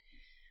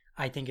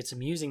 I think it's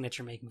amusing that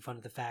you're making fun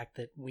of the fact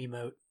that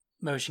Wiimote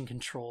motion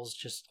controls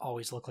just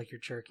always look like you're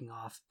jerking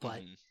off,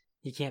 but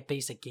you can't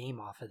base a game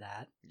off of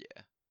that.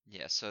 Yeah.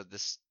 Yeah, so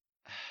this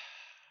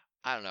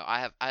I don't know.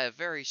 I have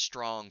very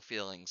strong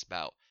feelings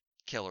about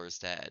Killer is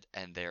Dead,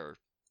 and they're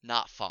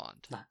not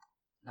fond.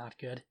 Not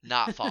good.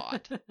 Not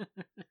fond.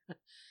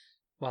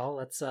 Well,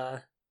 let's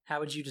how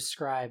would you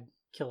describe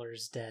Killer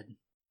is Dead?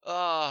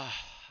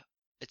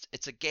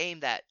 It's a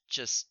game that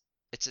just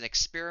it's an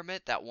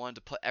experiment that wanted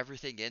to put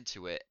everything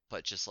into it,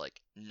 but just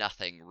like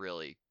nothing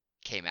really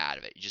came out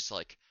of it. You just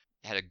like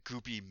had a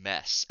goopy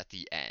mess at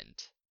the end.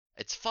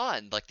 It's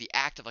fun, like the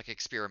act of like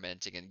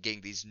experimenting and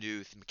getting these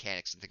new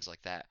mechanics and things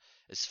like that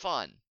is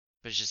fun,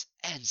 but it just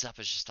ends up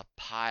as just a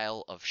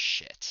pile of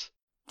shit.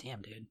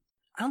 Damn, dude.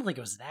 I don't think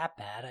it was that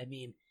bad. I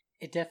mean,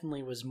 it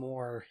definitely was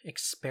more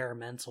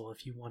experimental,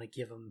 if you want to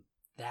give them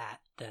that,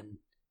 than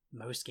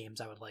most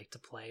games I would like to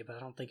play, but I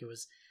don't think it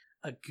was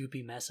a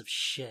goopy mess of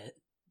shit.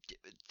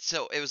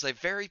 So it was a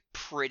very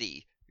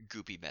pretty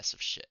goopy mess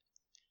of shit.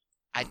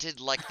 I did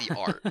like the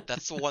art.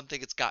 That's the one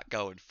thing it's got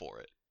going for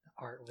it. The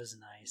art was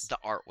nice. The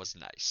art was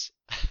nice.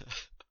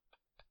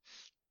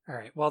 All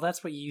right. Well,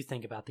 that's what you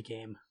think about the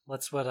game.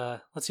 Let's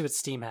see what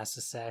Steam has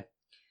to say.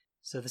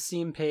 So the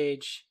Steam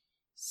page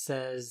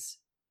says,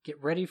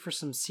 "Get ready for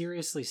some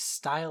seriously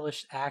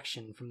stylish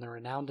action from the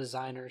renowned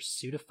designer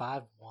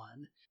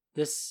Suda51.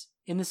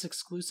 In this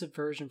exclusive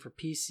version for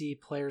PC,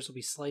 players will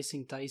be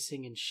slicing,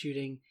 dicing, and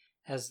shooting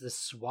as the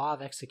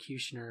suave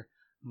executioner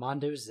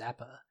Mondo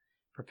Zappa.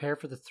 Prepare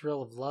for the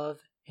thrill of love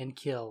and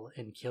kill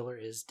in Killer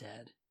is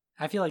Dead."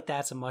 I feel like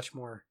that's a much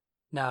more...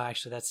 No,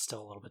 actually, that's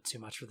still a little bit too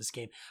much for this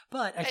game.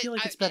 But I feel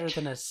like it's better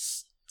than a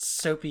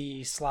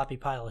soapy, sloppy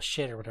pile of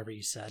shit or whatever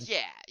you said.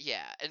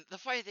 Yeah. And the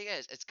funny thing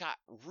is, it's got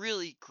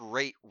really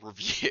great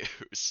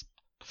reviews.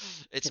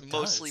 It's It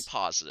mostly does.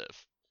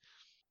 positive.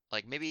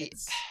 Like, maybe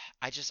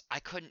I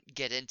couldn't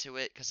get into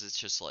it because it's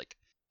just like,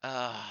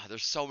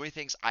 there's so many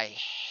things I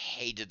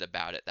hated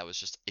about it that was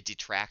just a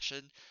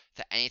detraction,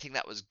 that anything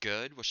that was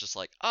good was just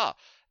like,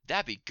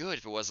 that'd be good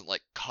if it wasn't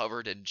like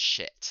covered in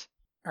shit.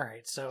 All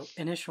right, so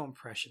initial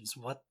impressions.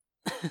 What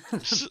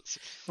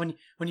when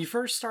you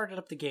first started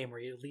up the game, were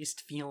you at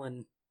least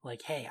feeling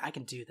like, "Hey, I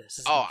can do this. This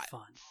is gonna be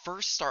fun"?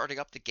 First starting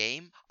up the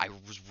game, I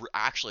was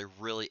actually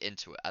really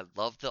into it. I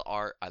loved the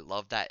art. I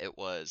loved that it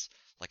was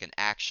like an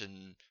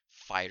action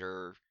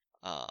fighter.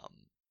 And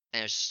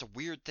it's just a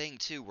weird thing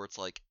too, where it's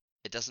like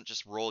it doesn't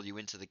just roll you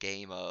into the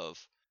game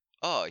of,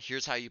 "Oh,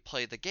 here's how you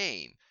play the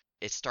game."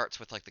 It starts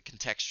with like the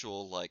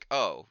contextual, like,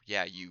 "Oh,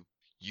 yeah, you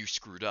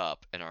screwed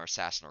up in our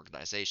assassin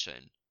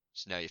organization,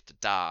 so now you have to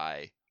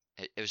die."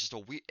 It was just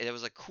it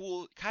was a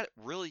cool, kind of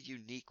really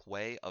unique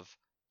way of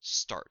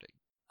starting.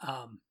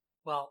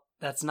 Well,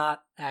 that's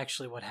not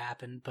actually what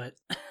happened, but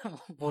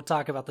we'll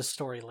talk about the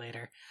story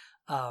later.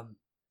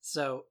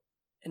 So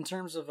in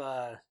terms of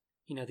the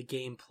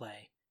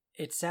gameplay,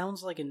 it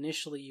sounds like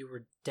initially you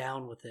were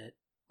down with it.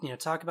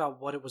 Talk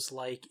about what it was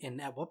like, and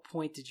at what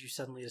point did you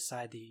suddenly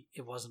decide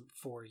it wasn't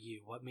for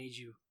you? What made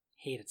you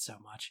hate it so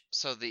much?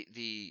 So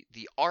the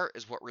art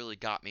is what really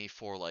got me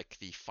for like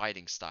the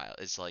fighting style.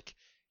 Is like,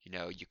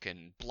 you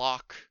can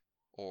block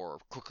or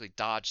quickly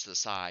dodge to the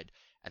side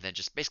and then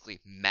just basically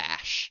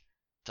mash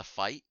to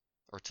fight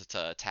or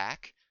to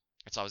attack.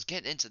 And so I was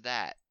getting into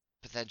that,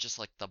 but then just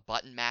like the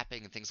button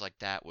mapping and things like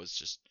that was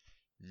just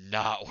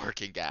not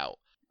working out.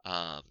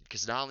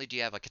 Because not only do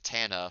you have a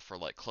katana for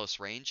like close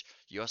range,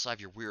 you also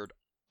have your weird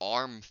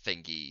arm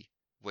thingy,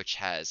 which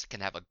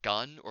can have a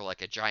gun or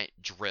like a giant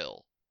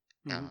drill.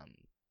 Mm-hmm.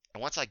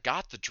 And once I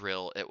got the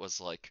drill, it was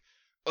like,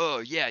 oh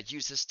yeah,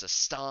 use this to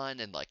stun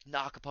and like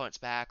knock opponents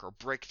back or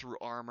break through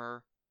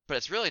armor. But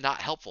it's really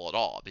not helpful at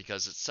all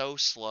because it's so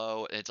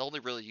slow and it's only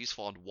really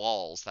useful on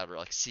walls that are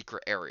like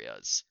secret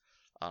areas.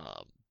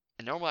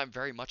 And normally I'm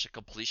very much a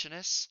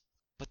completionist,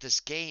 but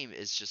this game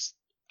is just,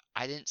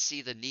 I didn't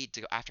see the need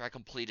to, after I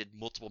completed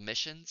multiple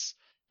missions,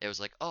 it was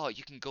like, oh,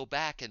 you can go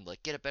back and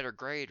like get a better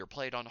grade or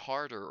play it on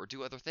harder or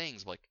do other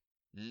things. I'm like,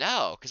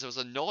 no, because it was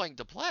annoying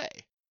to play.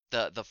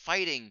 The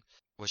fighting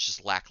was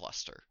just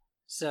lackluster.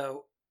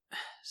 So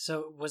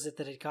was it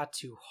that it got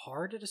too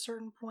hard at a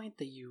certain point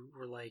that you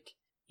were like,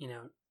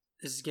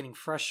 this is getting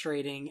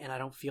frustrating and I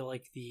don't feel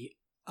like the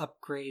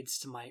upgrades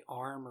to my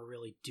arm are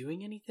really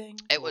doing anything?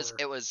 It was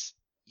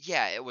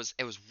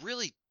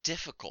really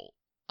difficult.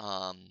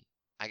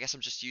 I guess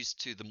I'm just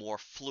used to the more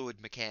fluid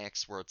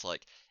mechanics where it's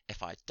like,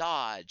 if I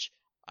dodge,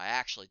 I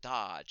actually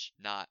dodge,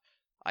 not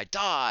I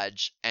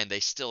dodge and they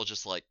still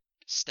just like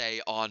stay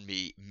on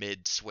me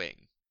mid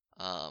swing.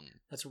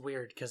 That's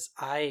weird because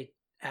I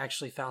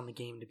actually found the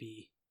game to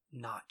be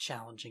not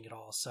challenging at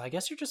all. So I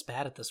guess you're just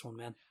bad at this one,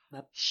 man.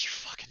 You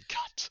fucking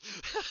cunt.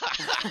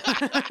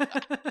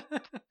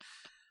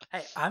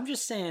 Hey, I'm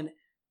just saying,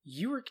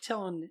 you were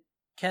telling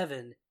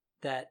Kevin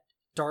that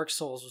Dark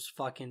Souls was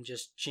fucking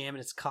just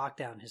jamming its cock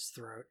down his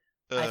throat.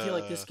 I feel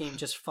like this game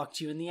just fucked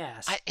you in the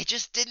ass. It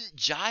just didn't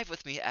jive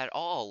with me at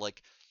all.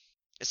 Like,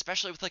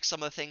 especially with like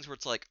some of the things where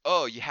it's like,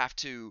 oh, you have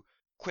to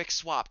quick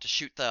swap to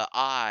shoot the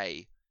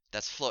eye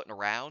that's floating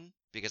around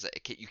because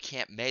you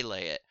can't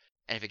melee it,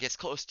 and if it gets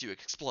close to you,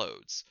 it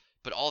explodes.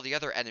 But all the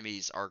other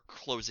enemies are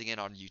closing in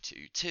on you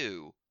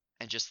too,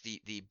 and just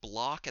the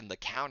block and the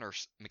counter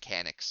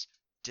mechanics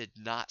did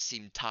not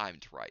seem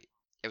timed right.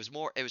 It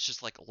was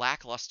just like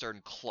lackluster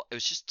and it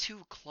was just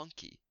too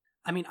clunky.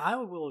 I mean, I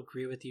will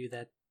agree with you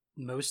that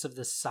most of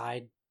the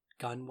side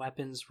gun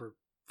weapons were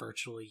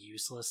virtually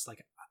useless.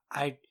 Like,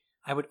 I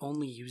would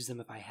only use them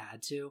if I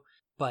had to,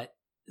 but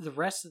the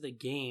rest of the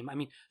game, I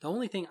mean, the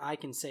only thing I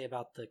can say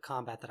about the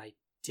combat that I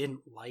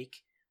didn't like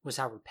was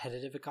how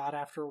repetitive it got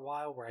after a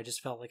while, where I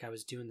just felt like I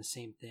was doing the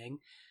same thing.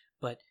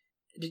 But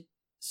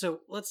so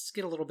let's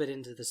get a little bit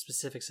into the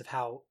specifics of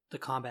how the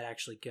combat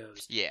actually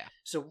goes. Yeah.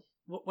 So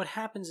what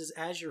happens is,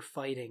 as you're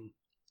fighting,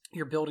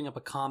 you're building up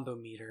a combo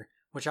meter,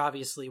 which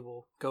obviously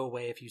will go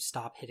away if you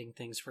stop hitting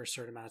things for a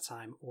certain amount of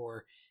time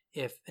or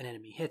if an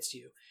enemy hits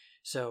you.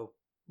 So,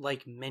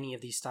 like many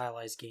of these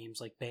stylized games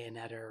like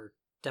Bayonetta or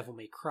Devil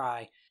May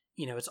Cry,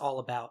 it's all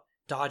about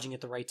dodging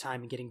at the right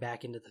time and getting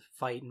back into the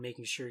fight and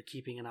making sure you're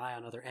keeping an eye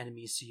on other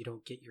enemies so you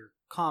don't get your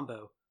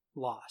combo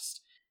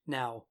lost.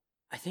 Now,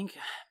 I think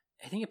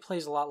it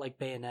plays a lot like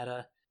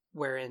Bayonetta,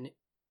 wherein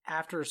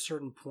after a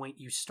certain point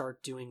you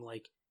start doing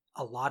like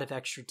a lot of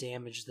extra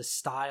damage, the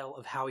style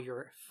of how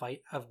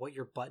what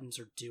your buttons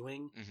are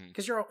doing,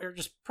 because you're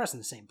just pressing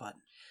the same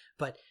button,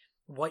 but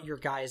what your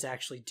guy is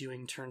actually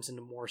doing turns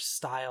into more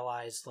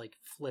stylized like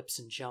flips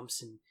and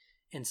jumps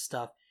and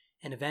stuff,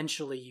 and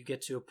eventually you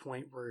get to a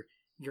point where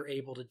you're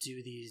able to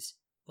do these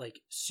like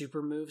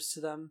super moves to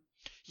them.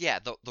 Yeah,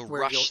 the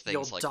rush things,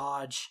 you'll like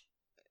dodge.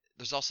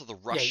 There's also the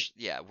rush,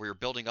 where you're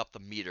building up the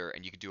meter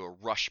and you can do a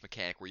rush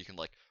mechanic where you can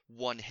like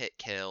one hit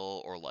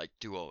kill or like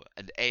do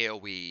an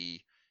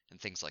AoE and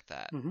things like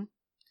that. Mm-hmm.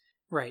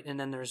 Right, and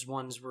then there's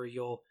ones where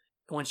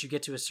once you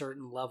get to a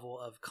certain level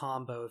of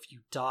combo, if you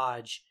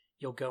dodge,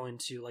 you'll go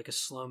into like a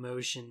slow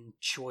motion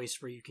choice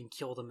where you can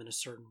kill them in a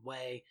certain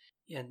way.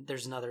 And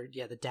there's another,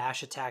 the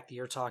dash attack that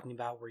you're talking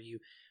about where you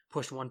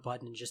push one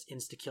button and just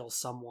insta-kill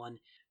someone.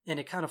 And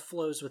it kind of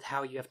flows with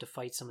how you have to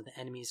fight some of the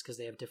enemies because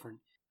they have different,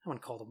 I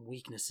wouldn't call them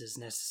weaknesses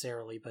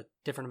necessarily, but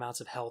different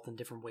amounts of health in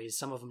different ways.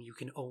 Some of them you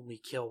can only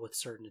kill with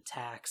certain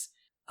attacks.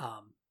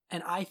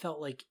 And I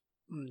felt like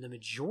the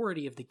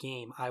majority of the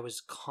game, I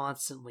was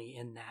constantly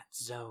in that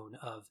zone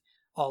of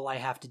all I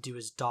have to do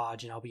is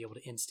dodge and I'll be able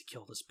to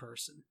insta-kill this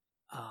person.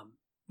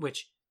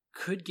 Which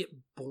could get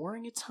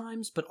boring at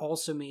times, but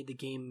also made the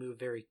game move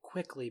very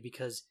quickly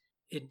because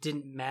it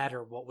didn't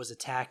matter what was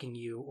attacking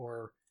you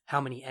or how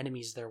many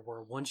enemies there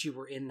were. Once you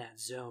were in that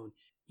zone,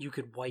 you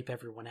could wipe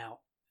everyone out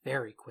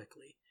very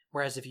quickly.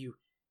 Whereas if you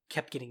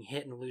kept getting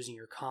hit and losing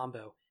your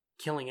combo,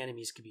 killing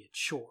enemies could be a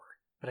chore.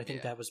 But I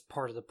think that was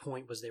part of the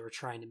point, was they were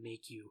trying to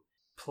make you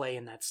play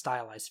in that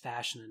stylized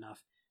fashion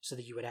enough so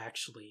that you would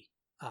actually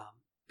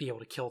be able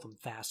to kill them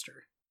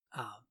faster.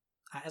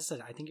 As I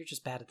said, I think you're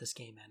just bad at this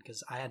game, man,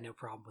 because I had no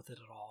problem with it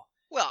at all.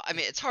 Well, I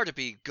mean, it's hard to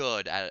be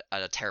good at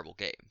a terrible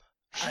game.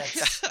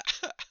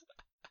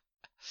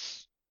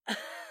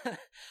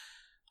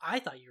 I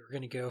thought you were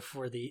going to go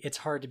for it's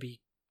hard to be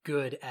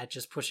good at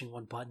just pushing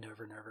one button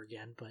over and over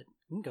again, but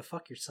you can go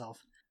fuck yourself.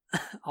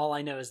 All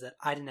I know is that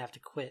I didn't have to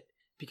quit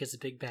because the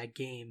big bad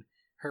game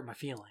hurt my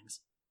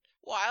feelings.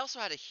 Well, I also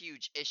had a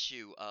huge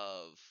issue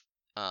of,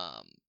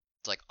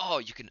 it's like, oh,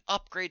 you can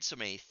upgrade so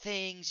many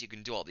things, you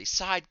can do all these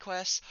side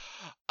quests.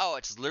 Oh,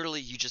 it's literally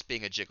you just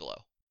being a gigolo.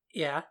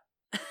 Yeah.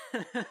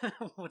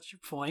 What's your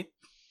point?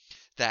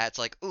 That's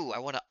like, ooh, I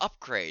want to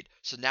upgrade,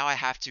 so now I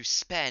have to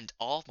spend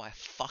all of my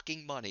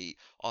fucking money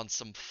on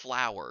some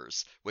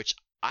flowers, which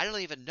I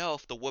don't even know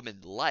if the woman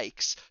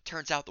likes.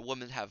 Turns out the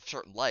women have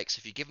certain likes.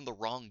 If you give them the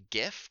wrong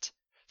gift,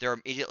 they're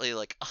immediately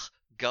like, ugh,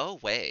 go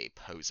away,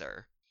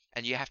 poser.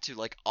 And you have to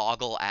like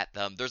ogle at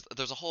them.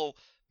 There's a whole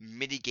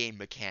mini-game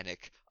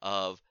mechanic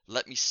of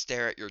let me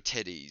stare at your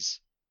titties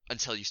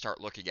until you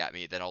start looking at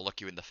me, then I'll look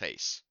you in the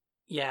face.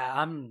 Yeah,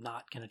 I'm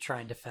not going to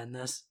try and defend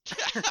this.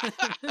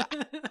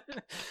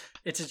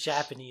 It's a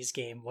Japanese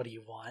game. What do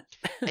you want?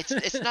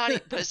 It's not,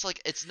 but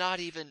it's not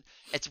even,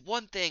 it's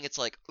one thing, it's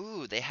like,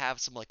 ooh, they have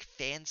some like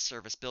fan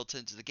service built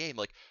into the game.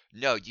 Like,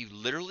 no, you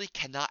literally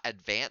cannot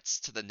advance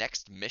to the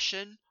next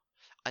mission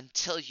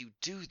until you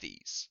do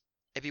these.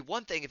 It'd be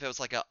one thing if it was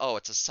like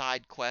it's a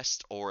side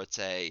quest, or it's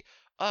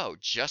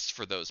just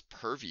for those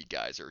pervy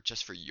guys, or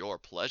just for your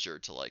pleasure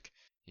to like,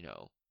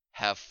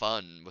 have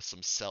fun with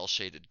some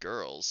cel-shaded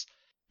girls.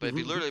 But if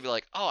you literally be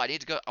like, I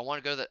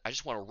want to go I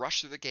just want to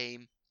rush through the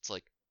game. It's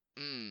like,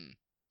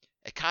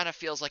 it kind of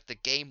feels like the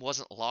game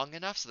wasn't long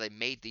enough, so they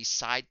made these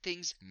side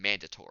things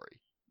mandatory.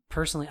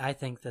 Personally, I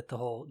think that the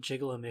whole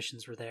Gigolo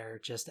missions were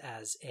there just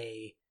as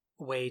a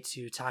way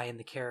to tie in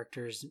the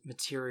character's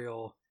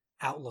material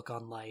outlook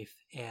on life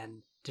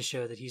and to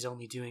show that he's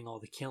only doing all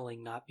the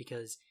killing, not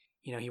because,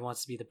 he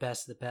wants to be the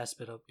best of the best,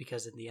 but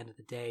because at the end of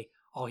the day,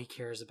 all he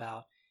cares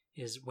about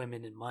is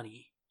women and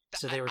money.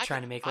 So they were I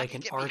trying could to make I like could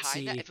an get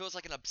behind that artsy. if it was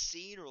like an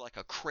obscene or like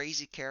a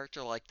crazy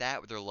character like that,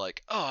 where they're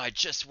like, "Oh, I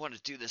just want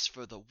to do this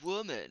for the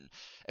woman."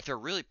 If they're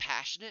really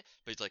passionate,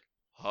 but he's like,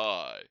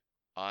 "Hi,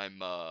 I'm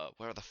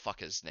whatever the fuck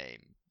his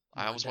name."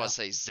 I almost want Mondo. to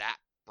say Zap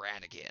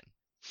Brannigan.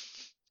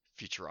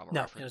 Futurama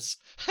No, it was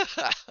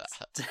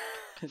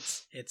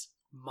reference. it's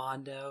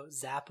Mondo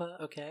Zappa.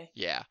 Okay.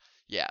 Yeah,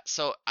 yeah.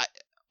 So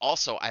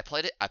I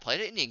played it. I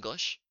played it in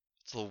English.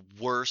 It's the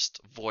worst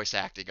voice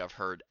acting I've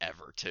heard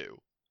ever,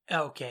 too.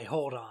 Okay,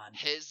 hold on.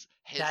 His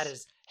That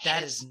his is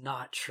that is his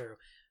not true.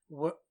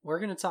 We're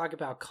gonna talk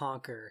about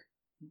Conker's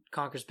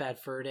Bad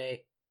Fur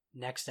Day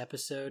next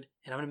episode,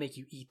 and I'm gonna make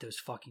you eat those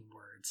fucking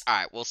words. All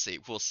right, we'll see.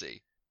 We'll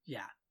see.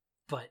 Yeah,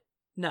 but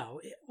no.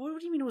 What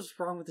do you mean? What's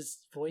wrong with his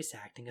voice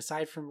acting?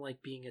 Aside from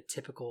like being a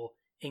typical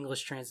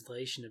English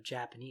translation of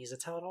Japanese,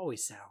 that's how it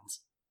always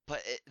sounds.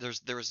 But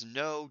there was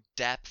no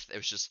depth. It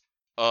was just,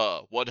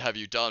 what have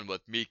you done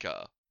with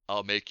Mika?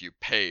 I'll make you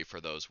pay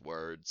for those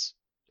words.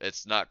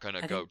 It's not gonna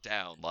I go think,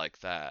 down like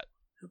that.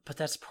 but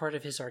that's part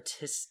of his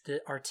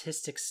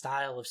artistic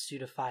style of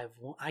Suda 5-1.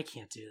 I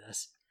can't do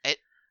this. It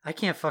I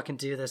can't fucking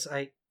do this.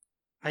 I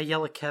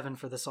yell at Kevin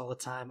for this all the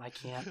time. I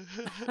can't.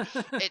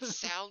 it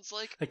sounds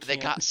like I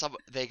can't.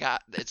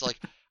 it's like,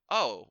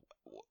 oh,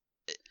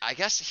 I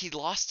guess he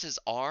lost his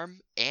arm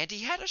and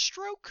he had a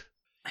stroke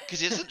because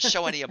he doesn't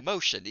show any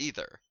emotion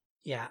either.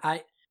 Yeah,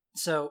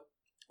 so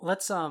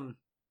let's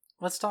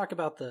let's talk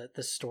about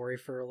the story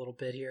for a little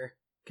bit here,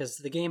 because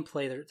the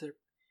gameplay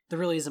there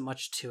really isn't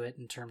much to it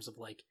in terms of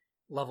like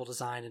level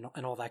design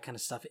and all that kind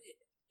of stuff.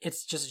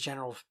 It's just a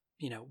general,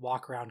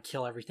 walk around,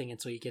 kill everything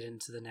until you get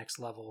into the next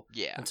level,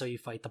 Yeah. until you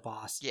fight the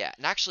boss. Yeah,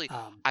 and actually,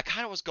 Um, I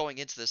kind of was going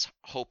into this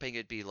hoping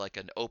it'd be like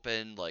an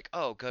open, like,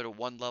 oh, go to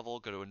one level,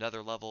 go to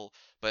another level,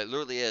 but it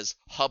literally is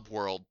hub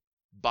world,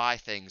 buy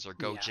things or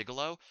go yeah,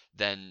 gigolo,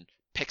 then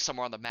pick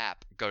somewhere on the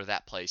map, go to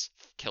that place,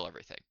 kill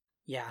everything.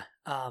 yeah.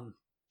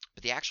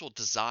 But the actual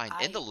design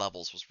in I the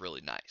levels was really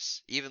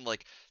nice. Even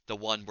like the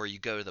one where you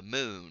go to the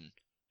moon,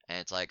 and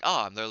it's like,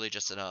 oh, I'm literally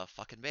just in a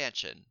fucking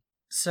mansion.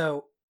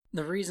 So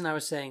the reason I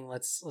was saying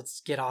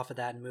let's get off of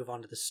that and move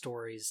on to the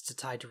stories to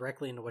tie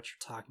directly into what you're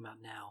talking about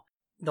now.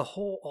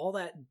 All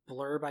that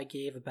blurb I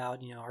gave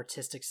about,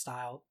 artistic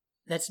style,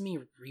 that's me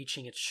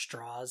reaching at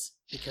straws,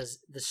 because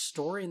the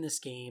story in this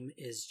game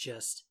is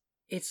just,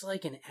 it's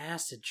like an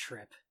acid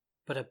trip,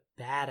 but a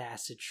bad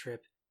acid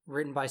trip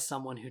written by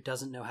someone who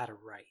doesn't know how to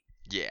write.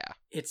 Yeah.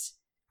 It's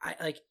I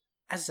like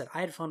as I said, I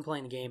had fun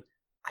playing the game.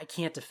 I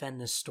can't defend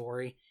this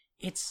story.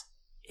 It's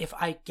If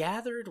I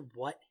gathered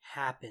what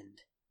happened,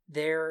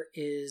 there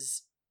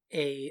is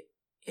a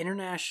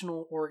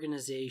international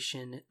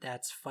organization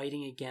that's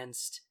fighting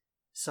against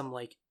some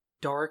like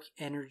dark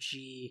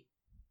energy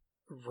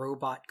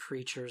robot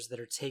creatures that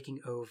are taking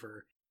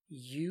over.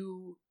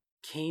 You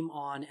came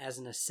on as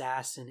an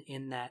assassin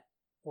in that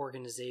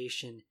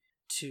organization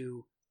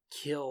to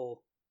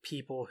kill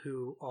people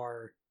who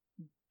are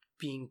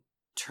being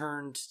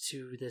turned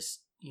to this,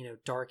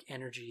 dark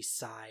energy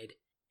side.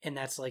 And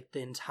that's like the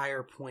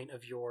entire point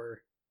of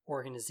your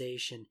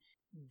organization.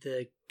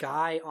 The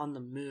guy on the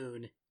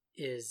moon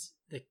is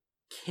the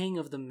king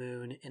of the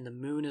moon, and the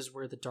moon is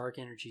where the dark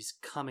energy is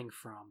coming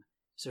from.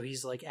 So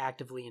he's like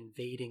actively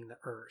invading the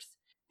earth.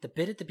 The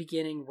bit at the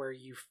beginning where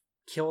you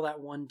kill that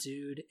one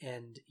dude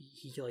and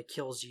he like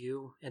kills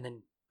you, and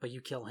then but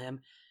you kill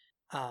him.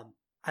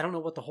 I don't know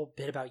what the whole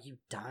bit about you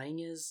dying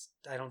is.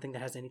 I don't think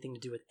that has anything to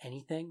do with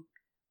anything.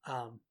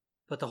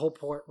 But the whole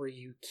part where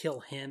you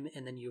kill him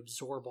and then you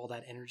absorb all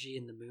that energy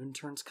and the moon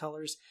turns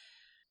colors.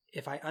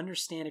 If I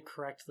understand it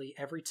correctly,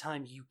 every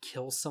time you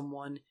kill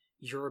someone,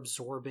 you're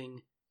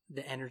absorbing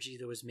the energy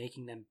that was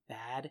making them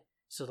bad.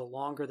 So the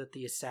longer that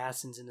the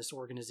assassins in this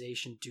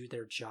organization do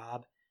their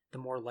job, the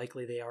more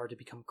likely they are to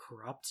become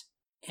corrupt.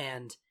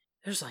 And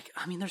there's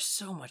there's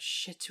so much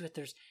shit to it.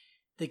 There's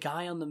the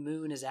guy on the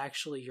moon is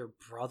actually your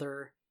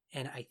brother,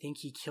 and I think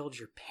he killed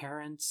your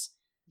parents.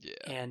 Yeah.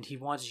 And he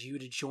wants you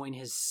to join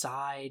his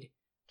side.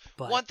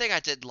 But one thing I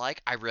did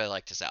like, I really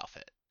liked his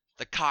outfit.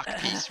 The cock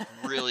piece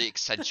really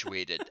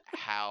accentuated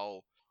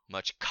how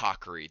much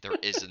cockery there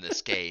is in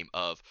this game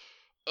of,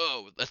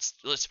 oh, let's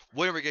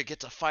when are we gonna get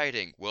to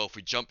fighting? Well, if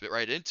we jump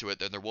right into it,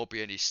 then there won't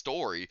be any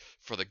story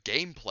for the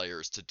game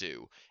players to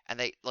do. And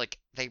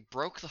they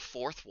broke the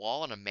fourth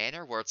wall in a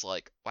manner where it's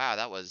like, wow,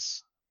 that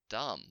was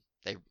dumb.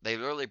 They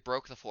literally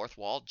broke the fourth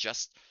wall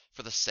just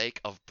for the sake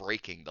of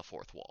breaking the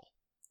fourth wall.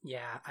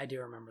 Yeah, I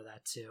do remember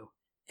that too.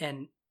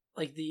 And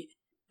like the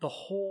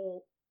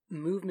whole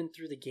movement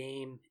through the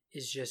game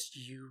is just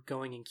you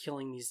going and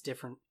killing these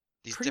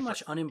pretty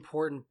much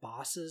unimportant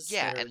bosses.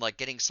 Yeah, and like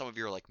getting some of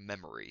your like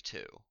memory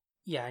too.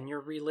 Yeah, and you're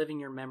reliving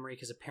your memory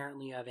because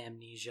apparently you have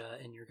amnesia,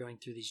 and you're going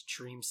through these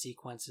dream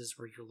sequences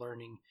where you're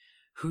learning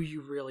who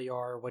you really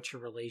are, what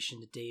your relation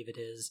to David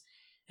is.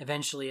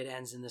 Eventually it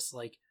ends in this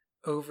like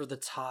over the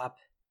top,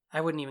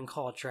 I wouldn't even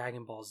call it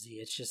Dragon Ball Z,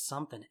 it's just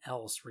something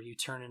else where you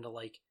turn into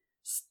like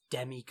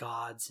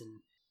demigods, and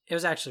it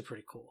was actually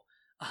pretty cool.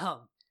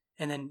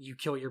 And then you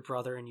kill your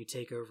brother and you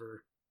take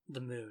over the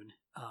moon.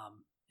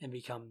 and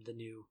become the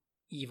new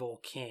evil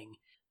king.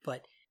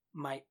 But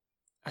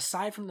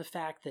aside from the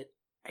fact that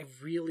I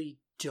really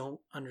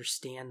don't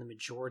understand the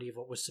majority of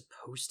what was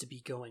supposed to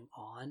be going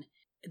on,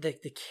 the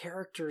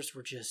characters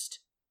were just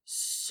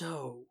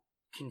so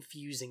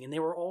confusing, and they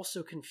were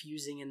also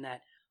confusing in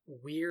that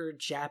weird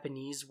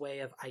Japanese way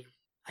of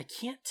I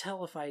can't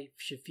tell if I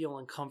should feel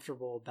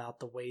uncomfortable about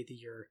the way that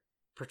you're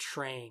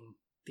portraying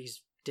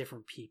these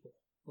different people.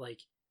 Like,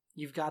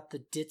 you've got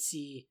the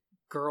ditzy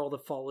girl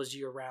that follows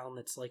you around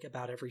that's like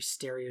about every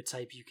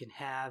stereotype you can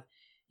have.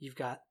 You've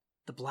got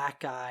the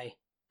black guy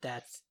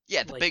that's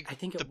Yeah, the like, big, I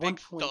think the at one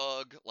big point,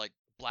 thug, like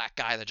black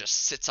guy that just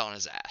sits on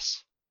his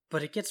ass.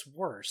 but it gets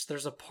worse.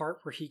 There's a part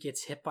where he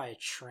gets hit by a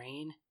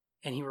train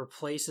and he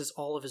replaces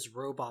all of his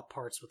robot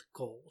parts with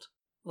gold.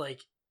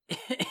 Like,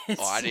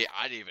 it's, I didn't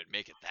even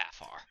make it that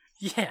far.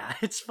 yeah,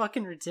 it's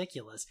fucking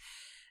ridiculous.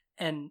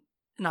 And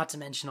not to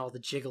mention all the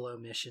gigolo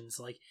missions.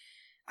 Like,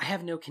 I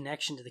have no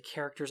connection to the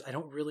characters. I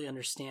don't really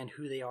understand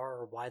who they are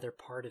or why they're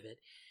part of it.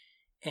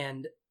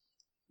 And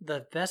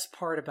the best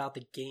part about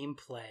the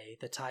gameplay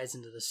that ties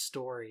into the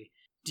story,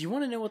 do you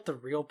want to know what the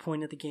real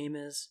point of the game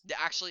is?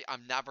 Actually,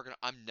 I'm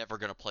never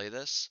gonna play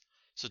this.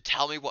 So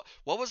tell me what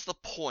was the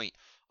point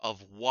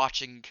of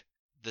watching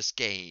this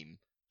game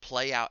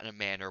play out in a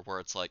manner where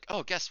it's like,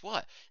 oh, guess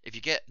what? If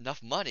you get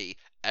enough money,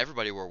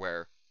 everybody will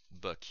wear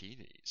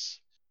bikinis.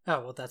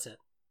 Oh, well, that's it.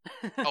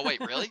 Oh, wait,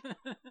 really?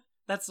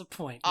 That's the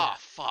point. Oh, Yeah.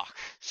 fuck.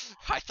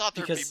 I thought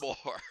there'd be more.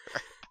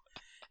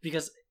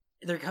 Because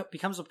there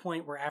becomes a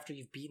point where after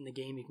you've beaten the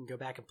game, you can go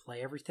back and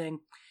play everything.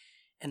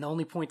 And the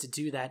only point to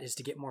do that is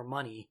to get more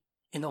money.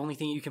 And the only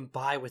thing you can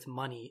buy with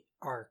money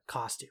are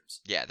costumes.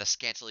 Yeah, the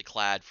scantily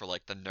clad for,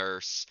 like, the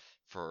nurse,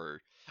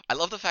 for... I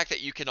love the fact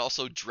that you can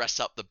also dress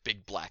up the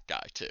big black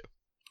guy, too.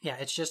 Yeah,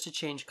 it's just to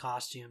change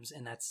costumes,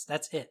 and that's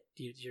it.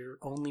 Your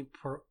only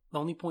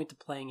point to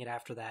playing it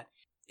after that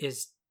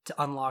is to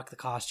unlock the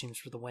costumes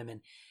for the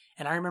women.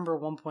 And I remember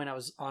at one point I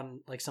was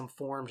on like some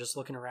forum just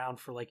looking around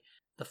for like,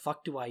 the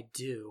fuck do I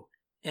do?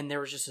 And there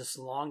was just this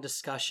long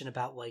discussion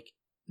about like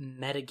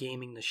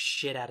metagaming the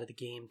shit out of the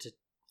game to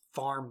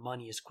farm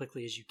money as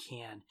quickly as you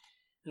can. And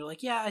they're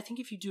like, yeah, I think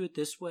if you do it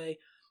this way,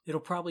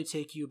 it'll probably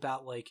take you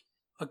about like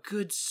a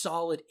good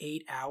solid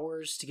 8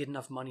 hours to get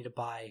enough money to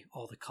buy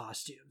all the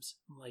costumes.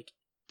 I'm like,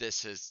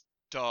 this is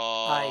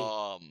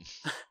dumb.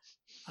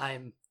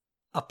 I'm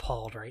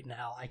appalled right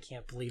now. I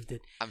can't believe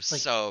that. I'm like,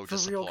 so for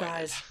disappointed. real,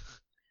 guys.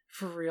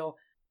 For real,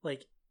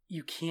 like,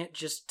 you can't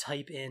just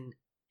type in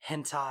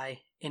hentai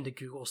into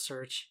Google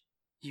search.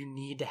 You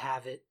need to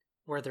have it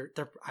where they're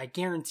I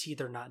guarantee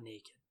they're not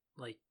naked.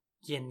 Like,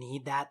 you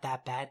need that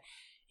bad.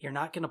 You're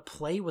not gonna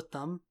play with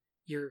them.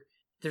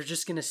 They're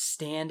just gonna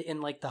stand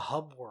in like the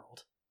hub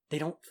world. They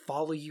don't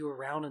follow you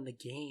around in the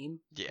game.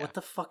 Yeah. What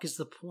the fuck is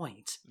the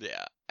point?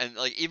 Yeah. And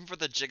like even for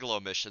the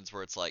gigolo missions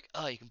where it's like,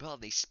 oh, you can put on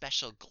these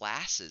special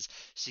glasses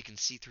so you can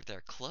see through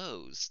their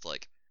clothes.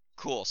 Like,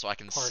 cool, so I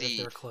can Part see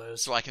of their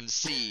clothes. so I can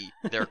see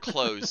their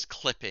clothes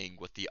clipping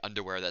with the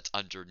underwear that's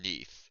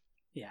underneath.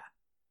 Yeah.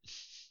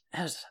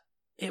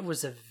 It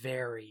was a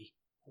very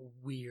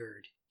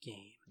weird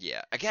game.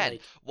 Yeah. Again,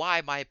 Like,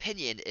 why my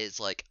opinion is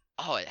like,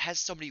 oh, it has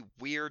so many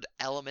weird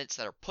elements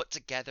that are put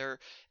together.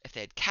 If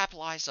they had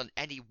capitalized on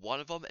any one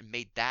of them and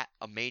made that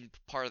a main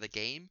part of the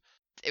game,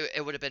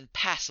 it would have been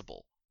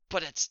passable.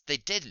 But they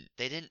didn't.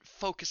 They didn't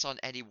focus on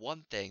any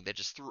one thing. They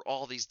just threw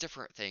all these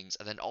different things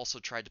and then also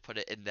tried to put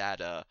it in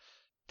that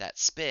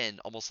spin,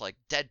 almost like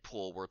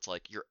Deadpool, where it's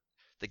like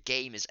the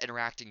game is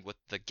interacting with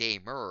the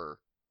gamer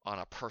on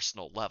a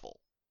personal level.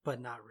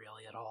 but not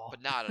really at all.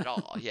 But not at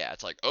all. Yeah,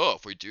 it's like, oh,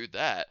 if we do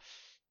that,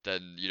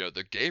 then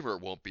the gamer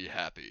won't be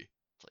happy.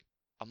 It's like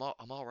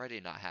I'm already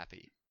not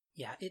happy.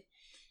 Yeah, it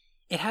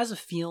has a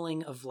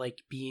feeling of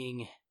like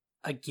being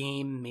a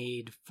game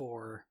made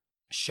for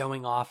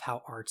showing off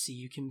how artsy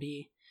you can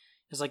be.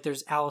 It's like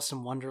there's Alice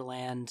in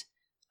Wonderland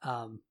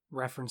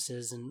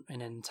references and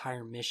an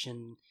entire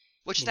mission.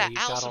 Which that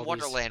Alice in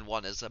Wonderland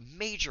one is a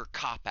major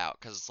cop-out,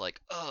 because it's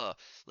like,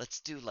 let's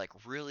do, like,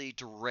 really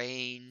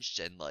deranged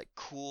and, like,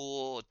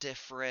 cool,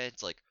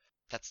 different, like,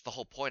 that's the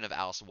whole point of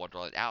Alice in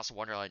Wonderland. Alice in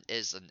Wonderland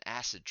is an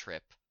acid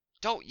trip.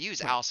 Don't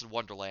use Alice in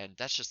Wonderland,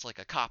 that's just, like,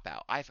 a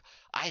cop-out. I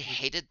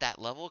hated that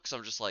level, because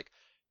I'm just like,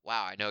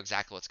 wow, I know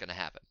exactly what's gonna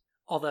happen.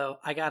 Although,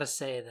 I gotta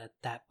say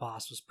that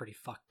boss was pretty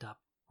fucked up,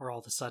 where all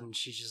of a sudden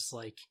she's just,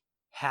 like,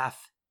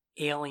 half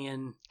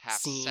alien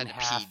Half scene,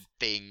 centipede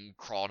thing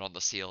crawling on the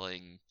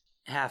ceiling.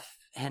 half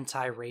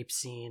hentai rape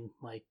scene.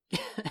 Like,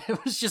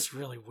 it was just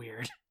really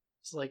weird.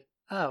 It's like,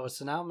 oh,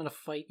 so now I'm gonna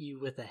fight you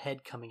with a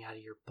head coming out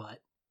of your butt.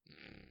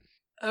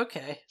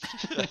 Okay.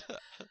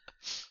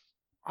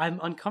 I'm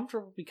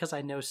uncomfortable because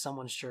I know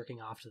someone's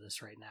jerking off to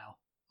this right now.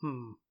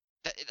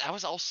 That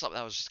was also something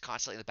that was just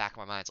constantly in the back of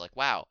my mind. It's like,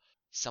 wow,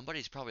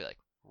 somebody's probably, like,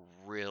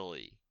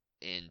 really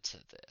into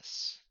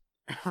this.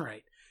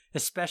 Right.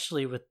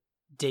 Especially with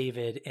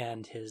David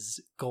and his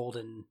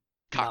golden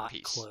knot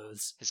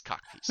clothes. His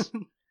cock piece.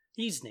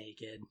 He's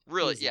naked.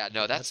 Really? He's naked.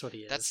 No, that's what he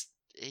is.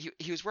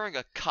 He was wearing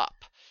a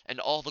cup, and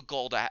all the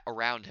gold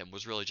around him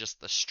was really just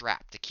the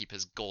strap to keep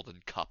his golden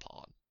cup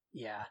on.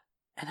 Yeah.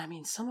 And I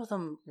mean, some of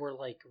them were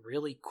like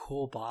really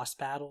cool boss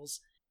battles.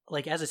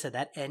 Like, as I said,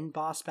 that end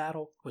boss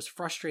battle was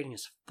frustrating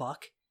as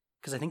fuck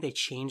because I think they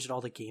changed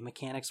all the game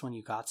mechanics when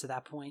you got to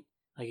that point.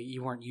 Like,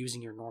 you weren't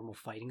using your normal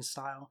fighting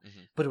style,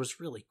 but it was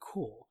really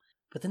cool.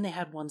 But then they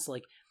had ones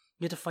like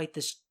you had to fight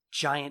this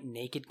giant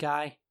naked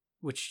guy,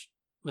 which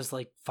was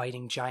like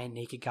fighting giant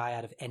naked guy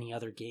out of any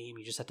other game.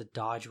 You just had to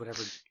dodge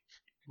whatever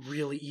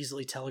really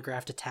easily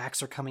telegraphed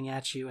attacks are coming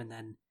at you and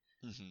then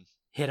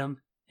hit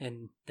him,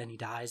 and then he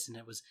dies. And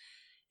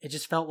it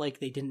just felt like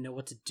they didn't know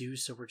what to do,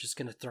 so we're just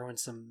going to throw in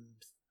some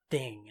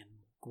thing and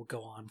we'll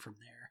go on from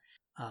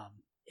there.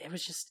 It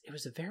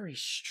was a very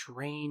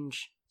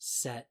strange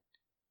set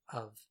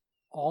of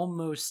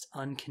almost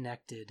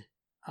unconnected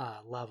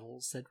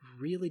levels that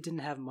really didn't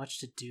have much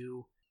to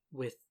do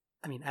with,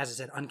 I mean, as I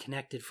said,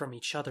 unconnected from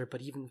each other,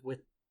 but even with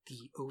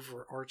the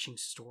overarching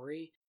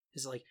story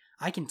is like,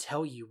 I can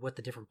tell you what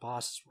the different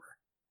bosses were.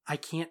 I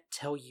can't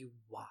tell you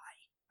why.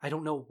 I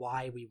don't know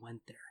why we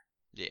went there.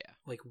 Yeah.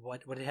 Like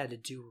what it had to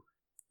do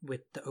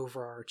with the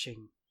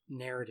overarching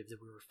narrative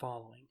that we were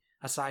following.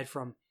 Aside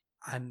from,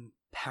 I'm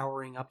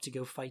powering up to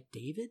go fight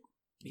David?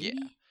 Maybe?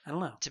 Yeah. I don't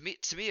know. To me,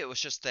 it was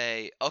just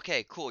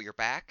okay, cool, you're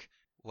back.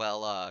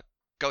 Well,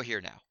 go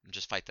here now and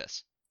just fight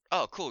this.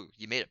 Oh, cool,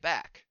 you made it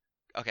back.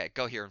 Okay,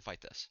 go here and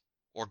fight this.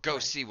 Or go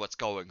see what's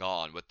going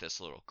on with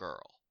this little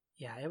girl.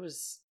 Yeah, it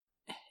was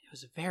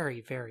a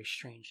very, very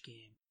strange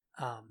game.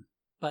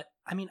 But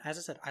I mean, as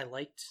I said, I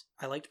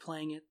liked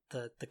playing it.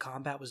 The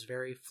combat was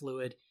very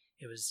fluid.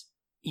 It was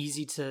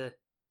easy to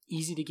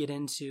get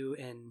into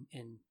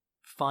and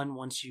fun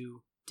once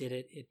you did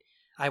it.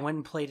 I went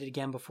and played it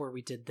again before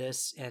we did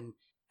this, and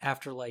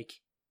after like,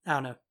 I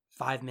don't know,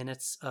 5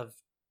 minutes of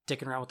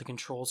dicking around with the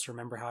controls to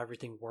remember how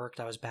everything worked,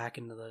 I was back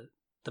into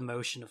the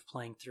motion of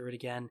playing through it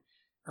again.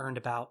 Earned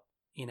about,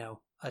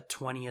 a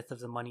 20th of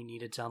the money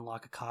needed to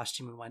unlock a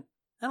costume and went,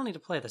 I don't need to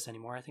play this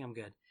anymore. I think I'm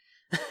good.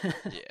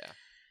 Yeah.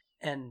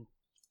 And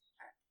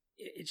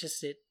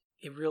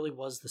it really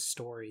was the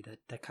story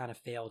that kind of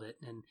failed it.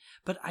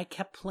 But I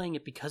kept playing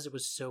it because it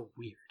was so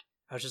weird.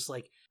 I was just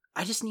like,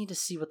 I just need to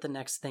see what the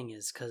next thing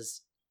is,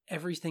 because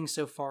everything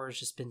so far has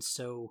just been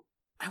so,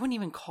 I wouldn't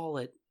even call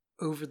it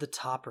over the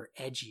top or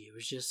edgy. It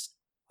was just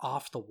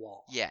off the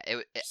wall. Yeah,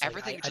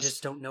 everything. I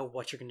just don't know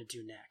what you're going to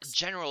do next.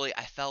 Generally,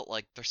 I felt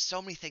like there's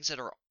so many things that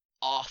are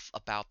off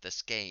about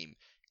this game.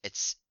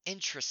 It's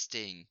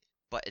interesting,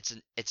 but it's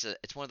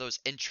one of those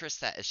interests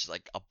that is just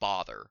like a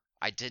bother.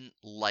 I didn't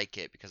like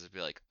it because it'd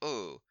be like,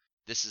 oh,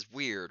 this is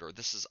weird, or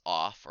this is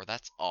off, or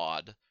that's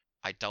odd.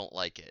 I don't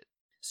like it.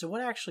 So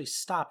what actually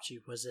stopped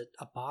you? Was it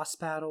a boss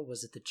battle?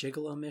 Was it the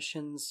Gigolo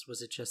missions?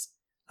 Was it just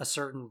a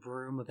certain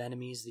room of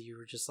enemies that you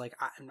were just like,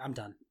 I'm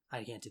done.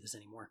 I can't do this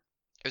anymore?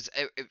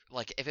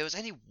 Like, if it was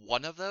any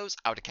one of those,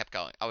 I would have kept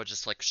going. I would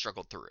just like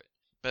struggled through it.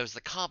 But it was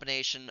the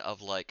combination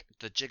of like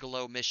the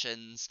Gigolo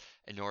missions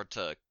in order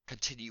to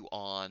continue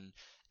on.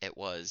 It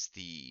was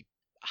the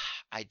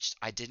I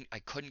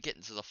couldn't get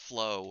into the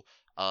flow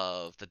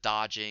of the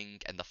dodging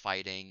and the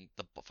fighting.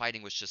 The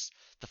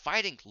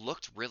fighting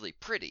looked really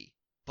pretty,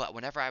 but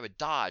whenever I would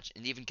dodge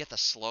and even get the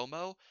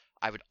slow-mo,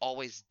 I would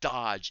always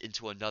dodge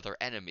into another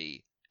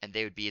enemy and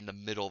they would be in the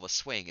middle of a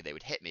swing and they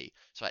would hit me.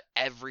 So at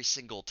every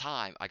single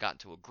time I got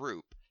into a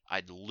group,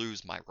 I'd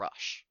lose my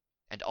rush.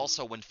 And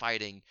also when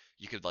fighting,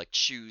 you could like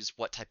choose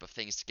what type of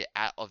things to get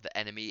out of the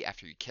enemy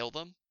after you kill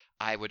them.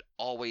 I would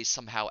always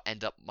somehow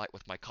end up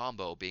with my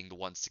combo being the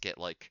ones to get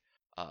like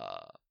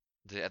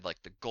they had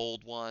like the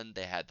gold one,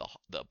 they had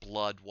the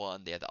blood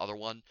one, they had the other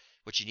one,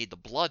 which you need the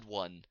blood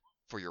one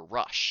for your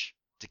rush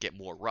to get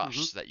more rush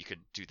so that you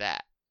could do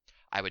that.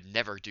 I would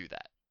never do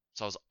that.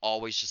 So I was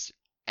always just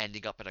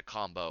ending up in a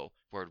combo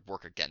where it would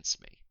work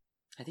against me.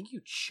 I think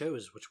you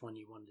chose which one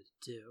you wanted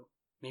to do.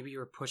 Maybe you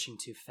were pushing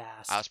too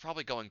fast. I was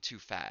probably going too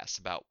fast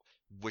about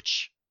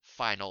which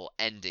final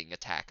ending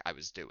attack I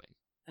was doing.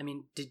 I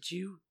mean, did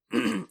you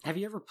have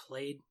you ever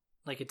played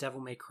like a Devil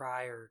May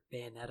Cry or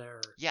Bayonetta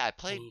or Yeah, I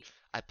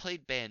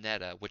played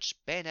Bayonetta, which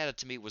Bayonetta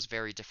to me was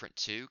very different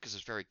too because it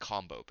was very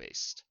combo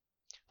based.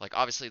 Like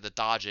obviously the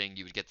dodging,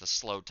 you would get the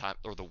slow time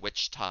or the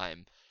witch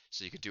time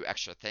so you could do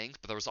extra things,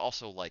 but there was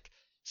also like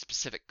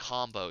specific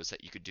combos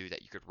that you could do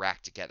that you could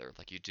rack together.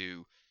 Like you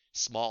do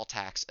small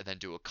attacks and then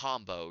do a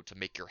combo to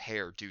make your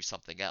hair do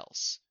something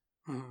else.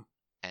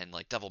 And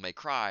like Devil May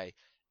Cry,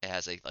 it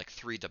has a like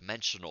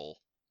 3-dimensional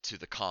to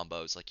the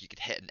combos. Like you could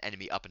hit an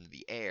enemy up into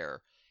the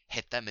air,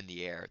 hit them in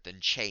the air, then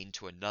chain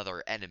to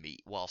another enemy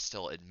while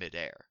still in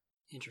midair.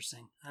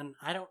 Interesting. And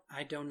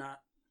I do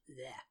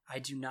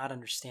not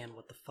understand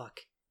what the fuck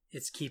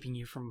it's keeping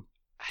you from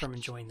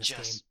enjoying this game.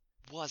 Just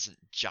wasn't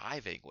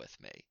jiving with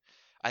me.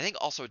 I think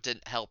also it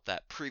didn't help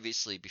that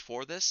previously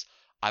before this,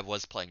 I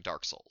was playing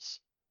Dark Souls.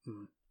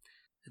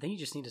 I think you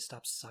just need to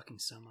stop sucking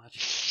so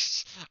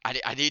much.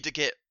 I need to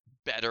get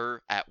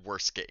better at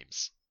worse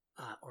games.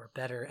 Or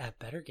better at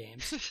better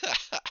games.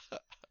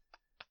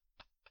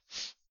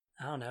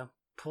 I don't know.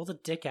 Pull the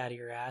dick out of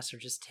your ass or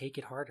just take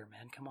it harder,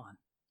 man. Come on.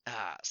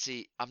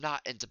 See, I'm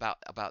not into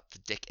about the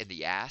dick in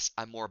the ass.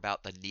 I'm more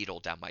about the needle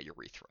down my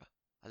urethra.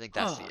 I think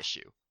that's the Ugh.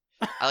 issue.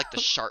 I like the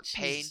sharp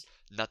pain, Jesus.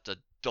 not the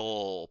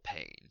dull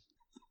pain.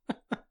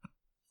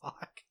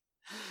 Fuck.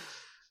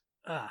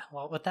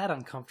 Well, with that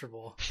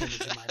uncomfortable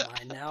image in my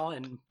mind now,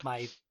 and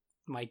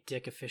my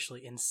dick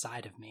officially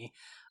inside of me.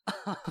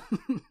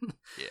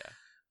 Yeah.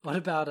 What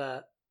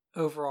about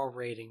overall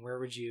rating? Where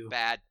would you?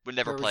 Bad. Would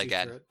never Where play would you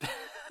again.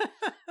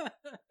 throw it?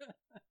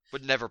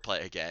 Would never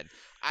play again.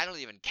 I don't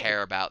even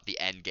care about the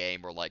end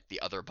game or like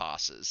the other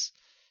bosses.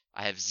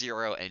 I have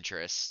zero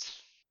interest.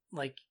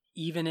 Like,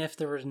 even if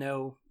there was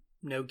no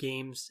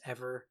games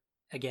ever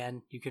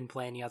again, you couldn't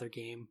play any other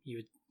game,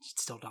 you'd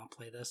still not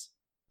play this.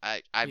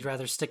 You'd I'm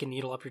rather stick a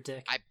needle up your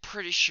dick. I'm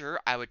pretty sure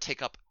I would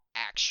take up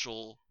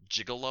actual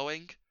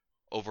gigoloing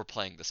over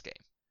playing this game.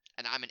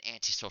 And I'm an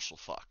antisocial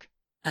fuck.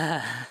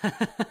 I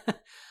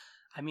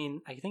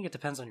mean, I think it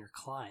depends on your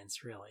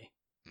clients, really.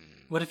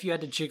 Mm. What if you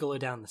had to gigolo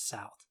down the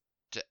south?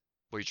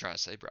 What are you trying to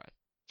say, Brian?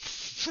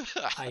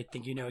 I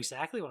think you know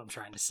exactly what I'm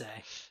trying to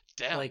say.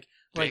 Damn, Like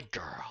big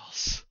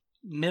girls.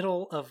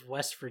 middle of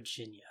West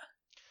Virginia.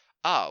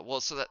 Oh, well,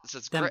 so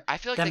that's great. I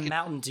feel like them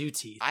Mountain Dew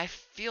teeth. I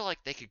feel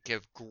like they could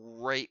give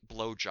great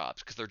blowjobs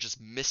because they're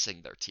just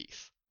missing their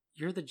teeth.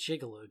 You're the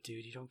gigolo,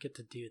 dude. You don't get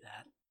to do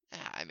that.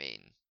 Yeah, I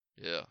mean,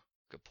 yeah,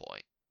 good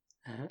point.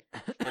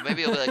 Well,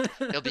 maybe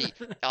it'll be.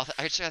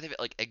 I just think of it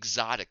like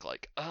exotic,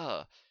 like,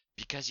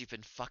 because you've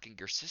been fucking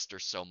your sister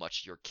so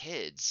much, your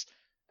kids,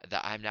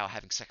 that I'm now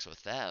having sex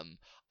with them.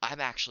 I'm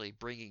actually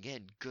bringing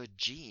in good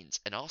genes,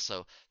 and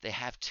also they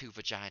have 2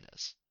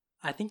 vaginas.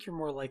 I think you're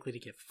more likely to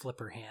get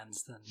flipper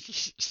hands than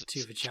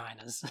 2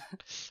 vaginas.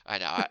 I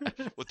know.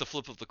 With the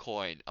flip of the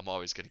coin, I'm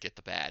always gonna get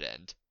the bad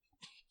end.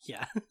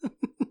 Yeah.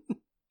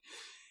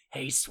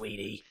 Hey,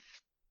 sweetie.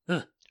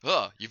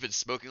 Oh, you've been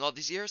smoking all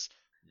these years?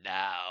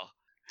 No,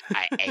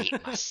 I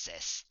ate my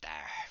sister.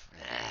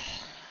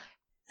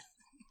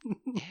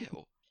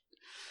 Ew.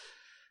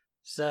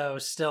 So,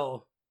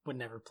 still would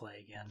never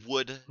play again.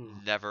 Would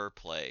never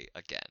play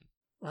again.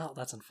 Well,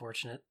 that's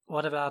unfortunate.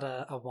 What about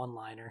a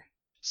one-liner?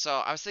 So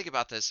I was thinking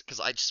about this because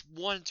I just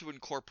wanted to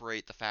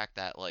incorporate the fact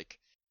that like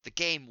the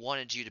game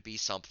wanted you to be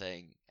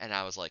something, and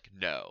I was like,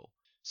 no.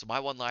 So my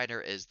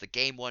one-liner is the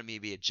game wanted me to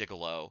be a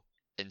gigolo.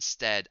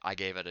 Instead, I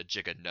gave it a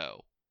giga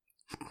no.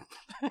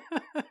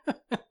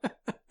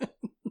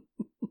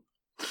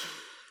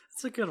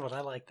 It's a good one. I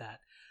like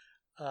that.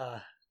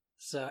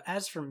 So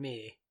as for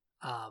me,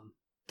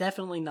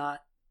 definitely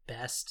not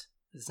best.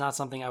 It's not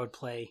something I would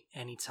play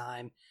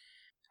anytime.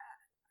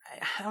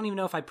 I don't even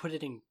know if I put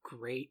it in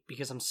great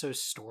because I'm so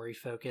story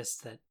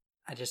focused that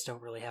I just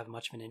don't really have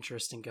much of an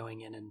interest in going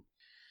in and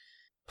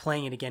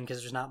playing it again because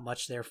there's not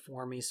much there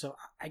for me. So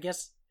I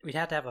guess we'd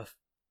have to have a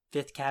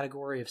 5th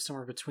category of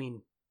somewhere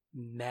between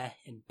meh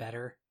and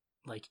better.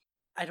 Like,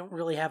 I don't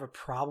really have a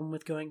problem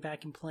with going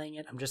back and playing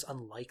it. I'm just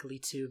unlikely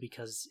to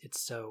because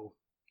it's so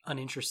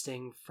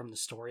uninteresting from the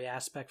story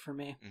aspect for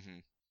me.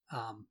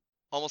 Mm-hmm.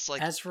 Almost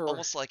like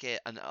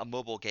a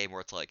mobile game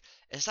where it's like,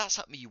 it's not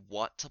something you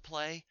want to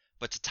play,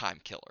 but it's a time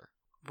killer.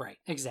 Right,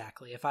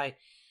 exactly. If I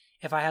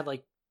had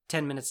like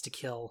 10 minutes to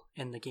kill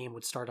and the game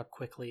would start up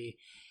quickly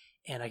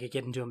and I could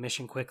get into a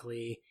mission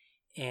quickly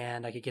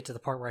and I could get to the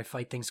part where I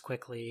fight things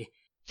quickly,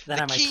 then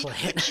I might play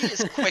it. The key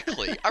is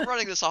quickly. I'm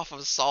running this off of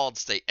a solid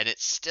state and it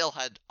still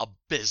had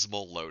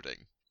abysmal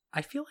loading.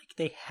 I feel like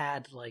they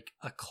had like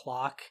a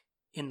clock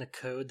in the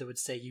code that would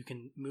say you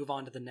can move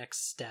on to the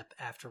next step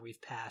after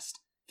we've passed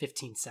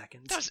 15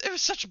 seconds. It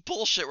was such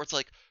bullshit where it's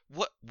like,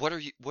 what are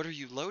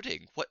you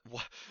loading?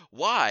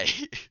 Why?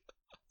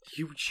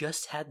 You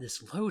just had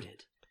this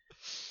loaded.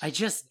 I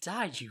just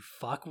died, you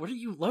fuck. What are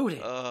you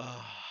loading?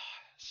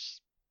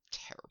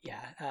 Terrible.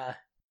 Yeah,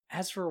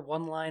 as for a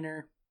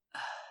one-liner,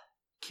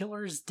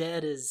 Killer is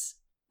Dead is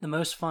the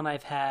most fun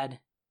I've had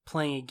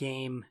playing a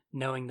game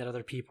knowing that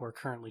other people are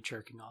currently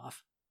jerking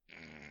off.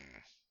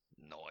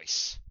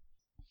 Nice.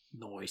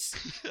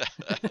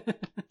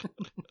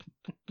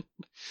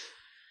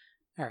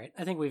 Alright,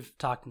 I think we've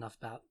talked enough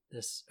about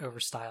this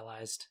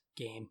over-stylized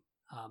game.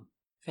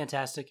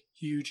 Fantastic.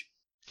 Huge.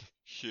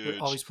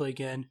 Always play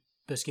again.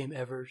 Best game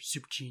ever.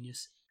 Super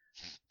genius.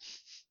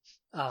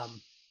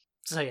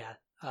 So yeah.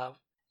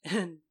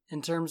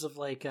 In terms of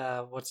like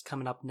what's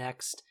coming up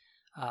next,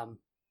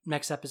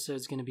 next episode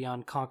is going to be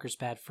on Conker's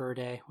Bad Fur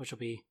Day, which will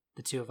be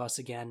the 2 of us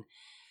again.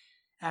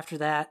 After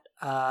that,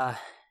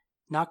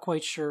 not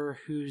quite sure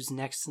who's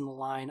next in the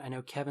line. I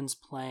know Kevin's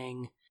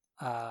playing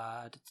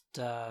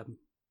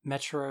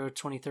Metro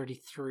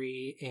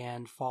 2033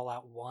 and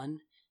Fallout 1.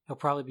 He'll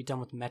probably be done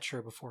with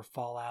Metro before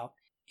Fallout.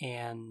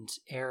 And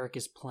Eric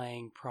is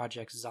playing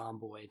Project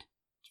Zomboid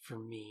for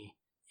me.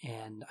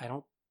 And I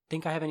don't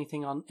think I have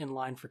anything in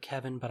line for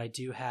Kevin, but I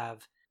do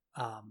have,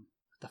 what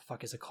the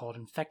fuck is it called?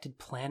 Infected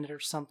Planet or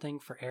something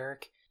for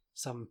Eric.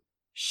 Some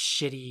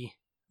shitty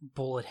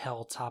bullet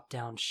hell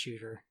top-down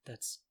shooter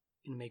that's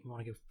gonna make me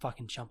want to go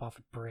fucking jump off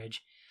a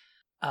bridge.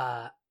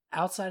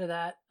 Outside of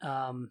that,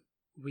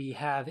 we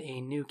have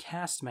a new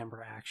cast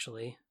member,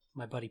 actually,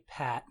 my buddy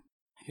Pat,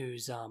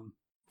 who's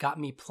got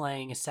me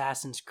playing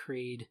Assassin's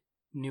Creed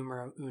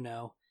Numero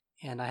Uno,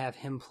 and I have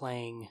him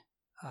playing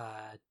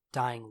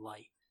Dying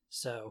Light.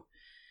 So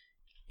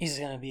he's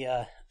going to be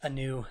a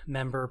new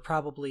member,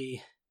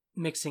 probably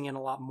mixing in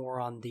a lot more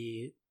on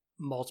the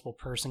multiple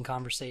person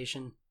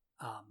conversation.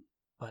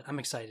 But I'm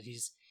excited.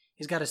 He's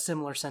got a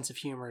similar sense of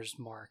humor as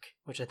Mark,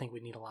 which I think we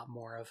need a lot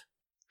more of.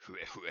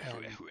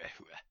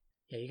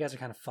 Yeah, you guys are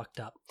kind of fucked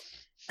up.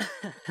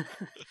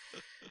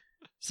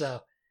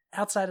 So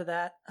outside of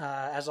that,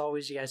 as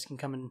always, you guys can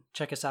come and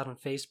check us out on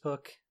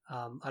Facebook,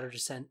 Utter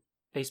Descent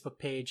Facebook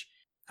page.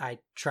 I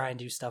try and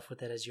do stuff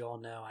with it, as you all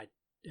know. I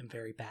am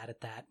very bad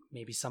at that.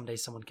 Maybe someday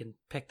someone can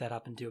pick that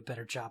up and do a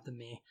better job than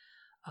me.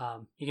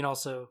 You can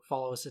also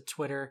follow us at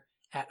Twitter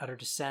at Utter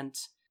Descent,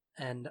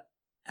 and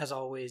as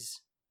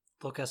always,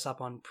 look us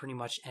up on pretty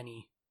much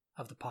any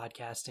of the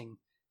podcasting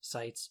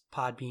sites: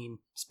 Podbean,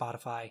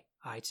 Spotify,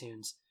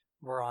 iTunes.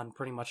 We're on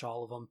pretty much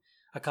all of them.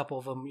 A couple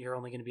of them you're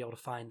only going to be able to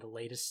find the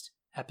latest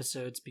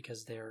episodes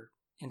because they're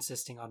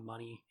insisting on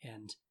money,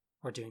 and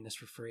we're doing this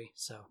for free.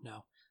 So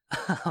no.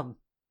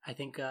 I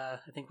think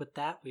with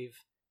that we've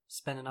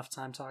spent enough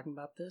time talking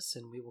about this,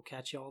 and we will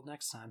catch you all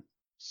next time.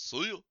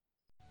 See ya.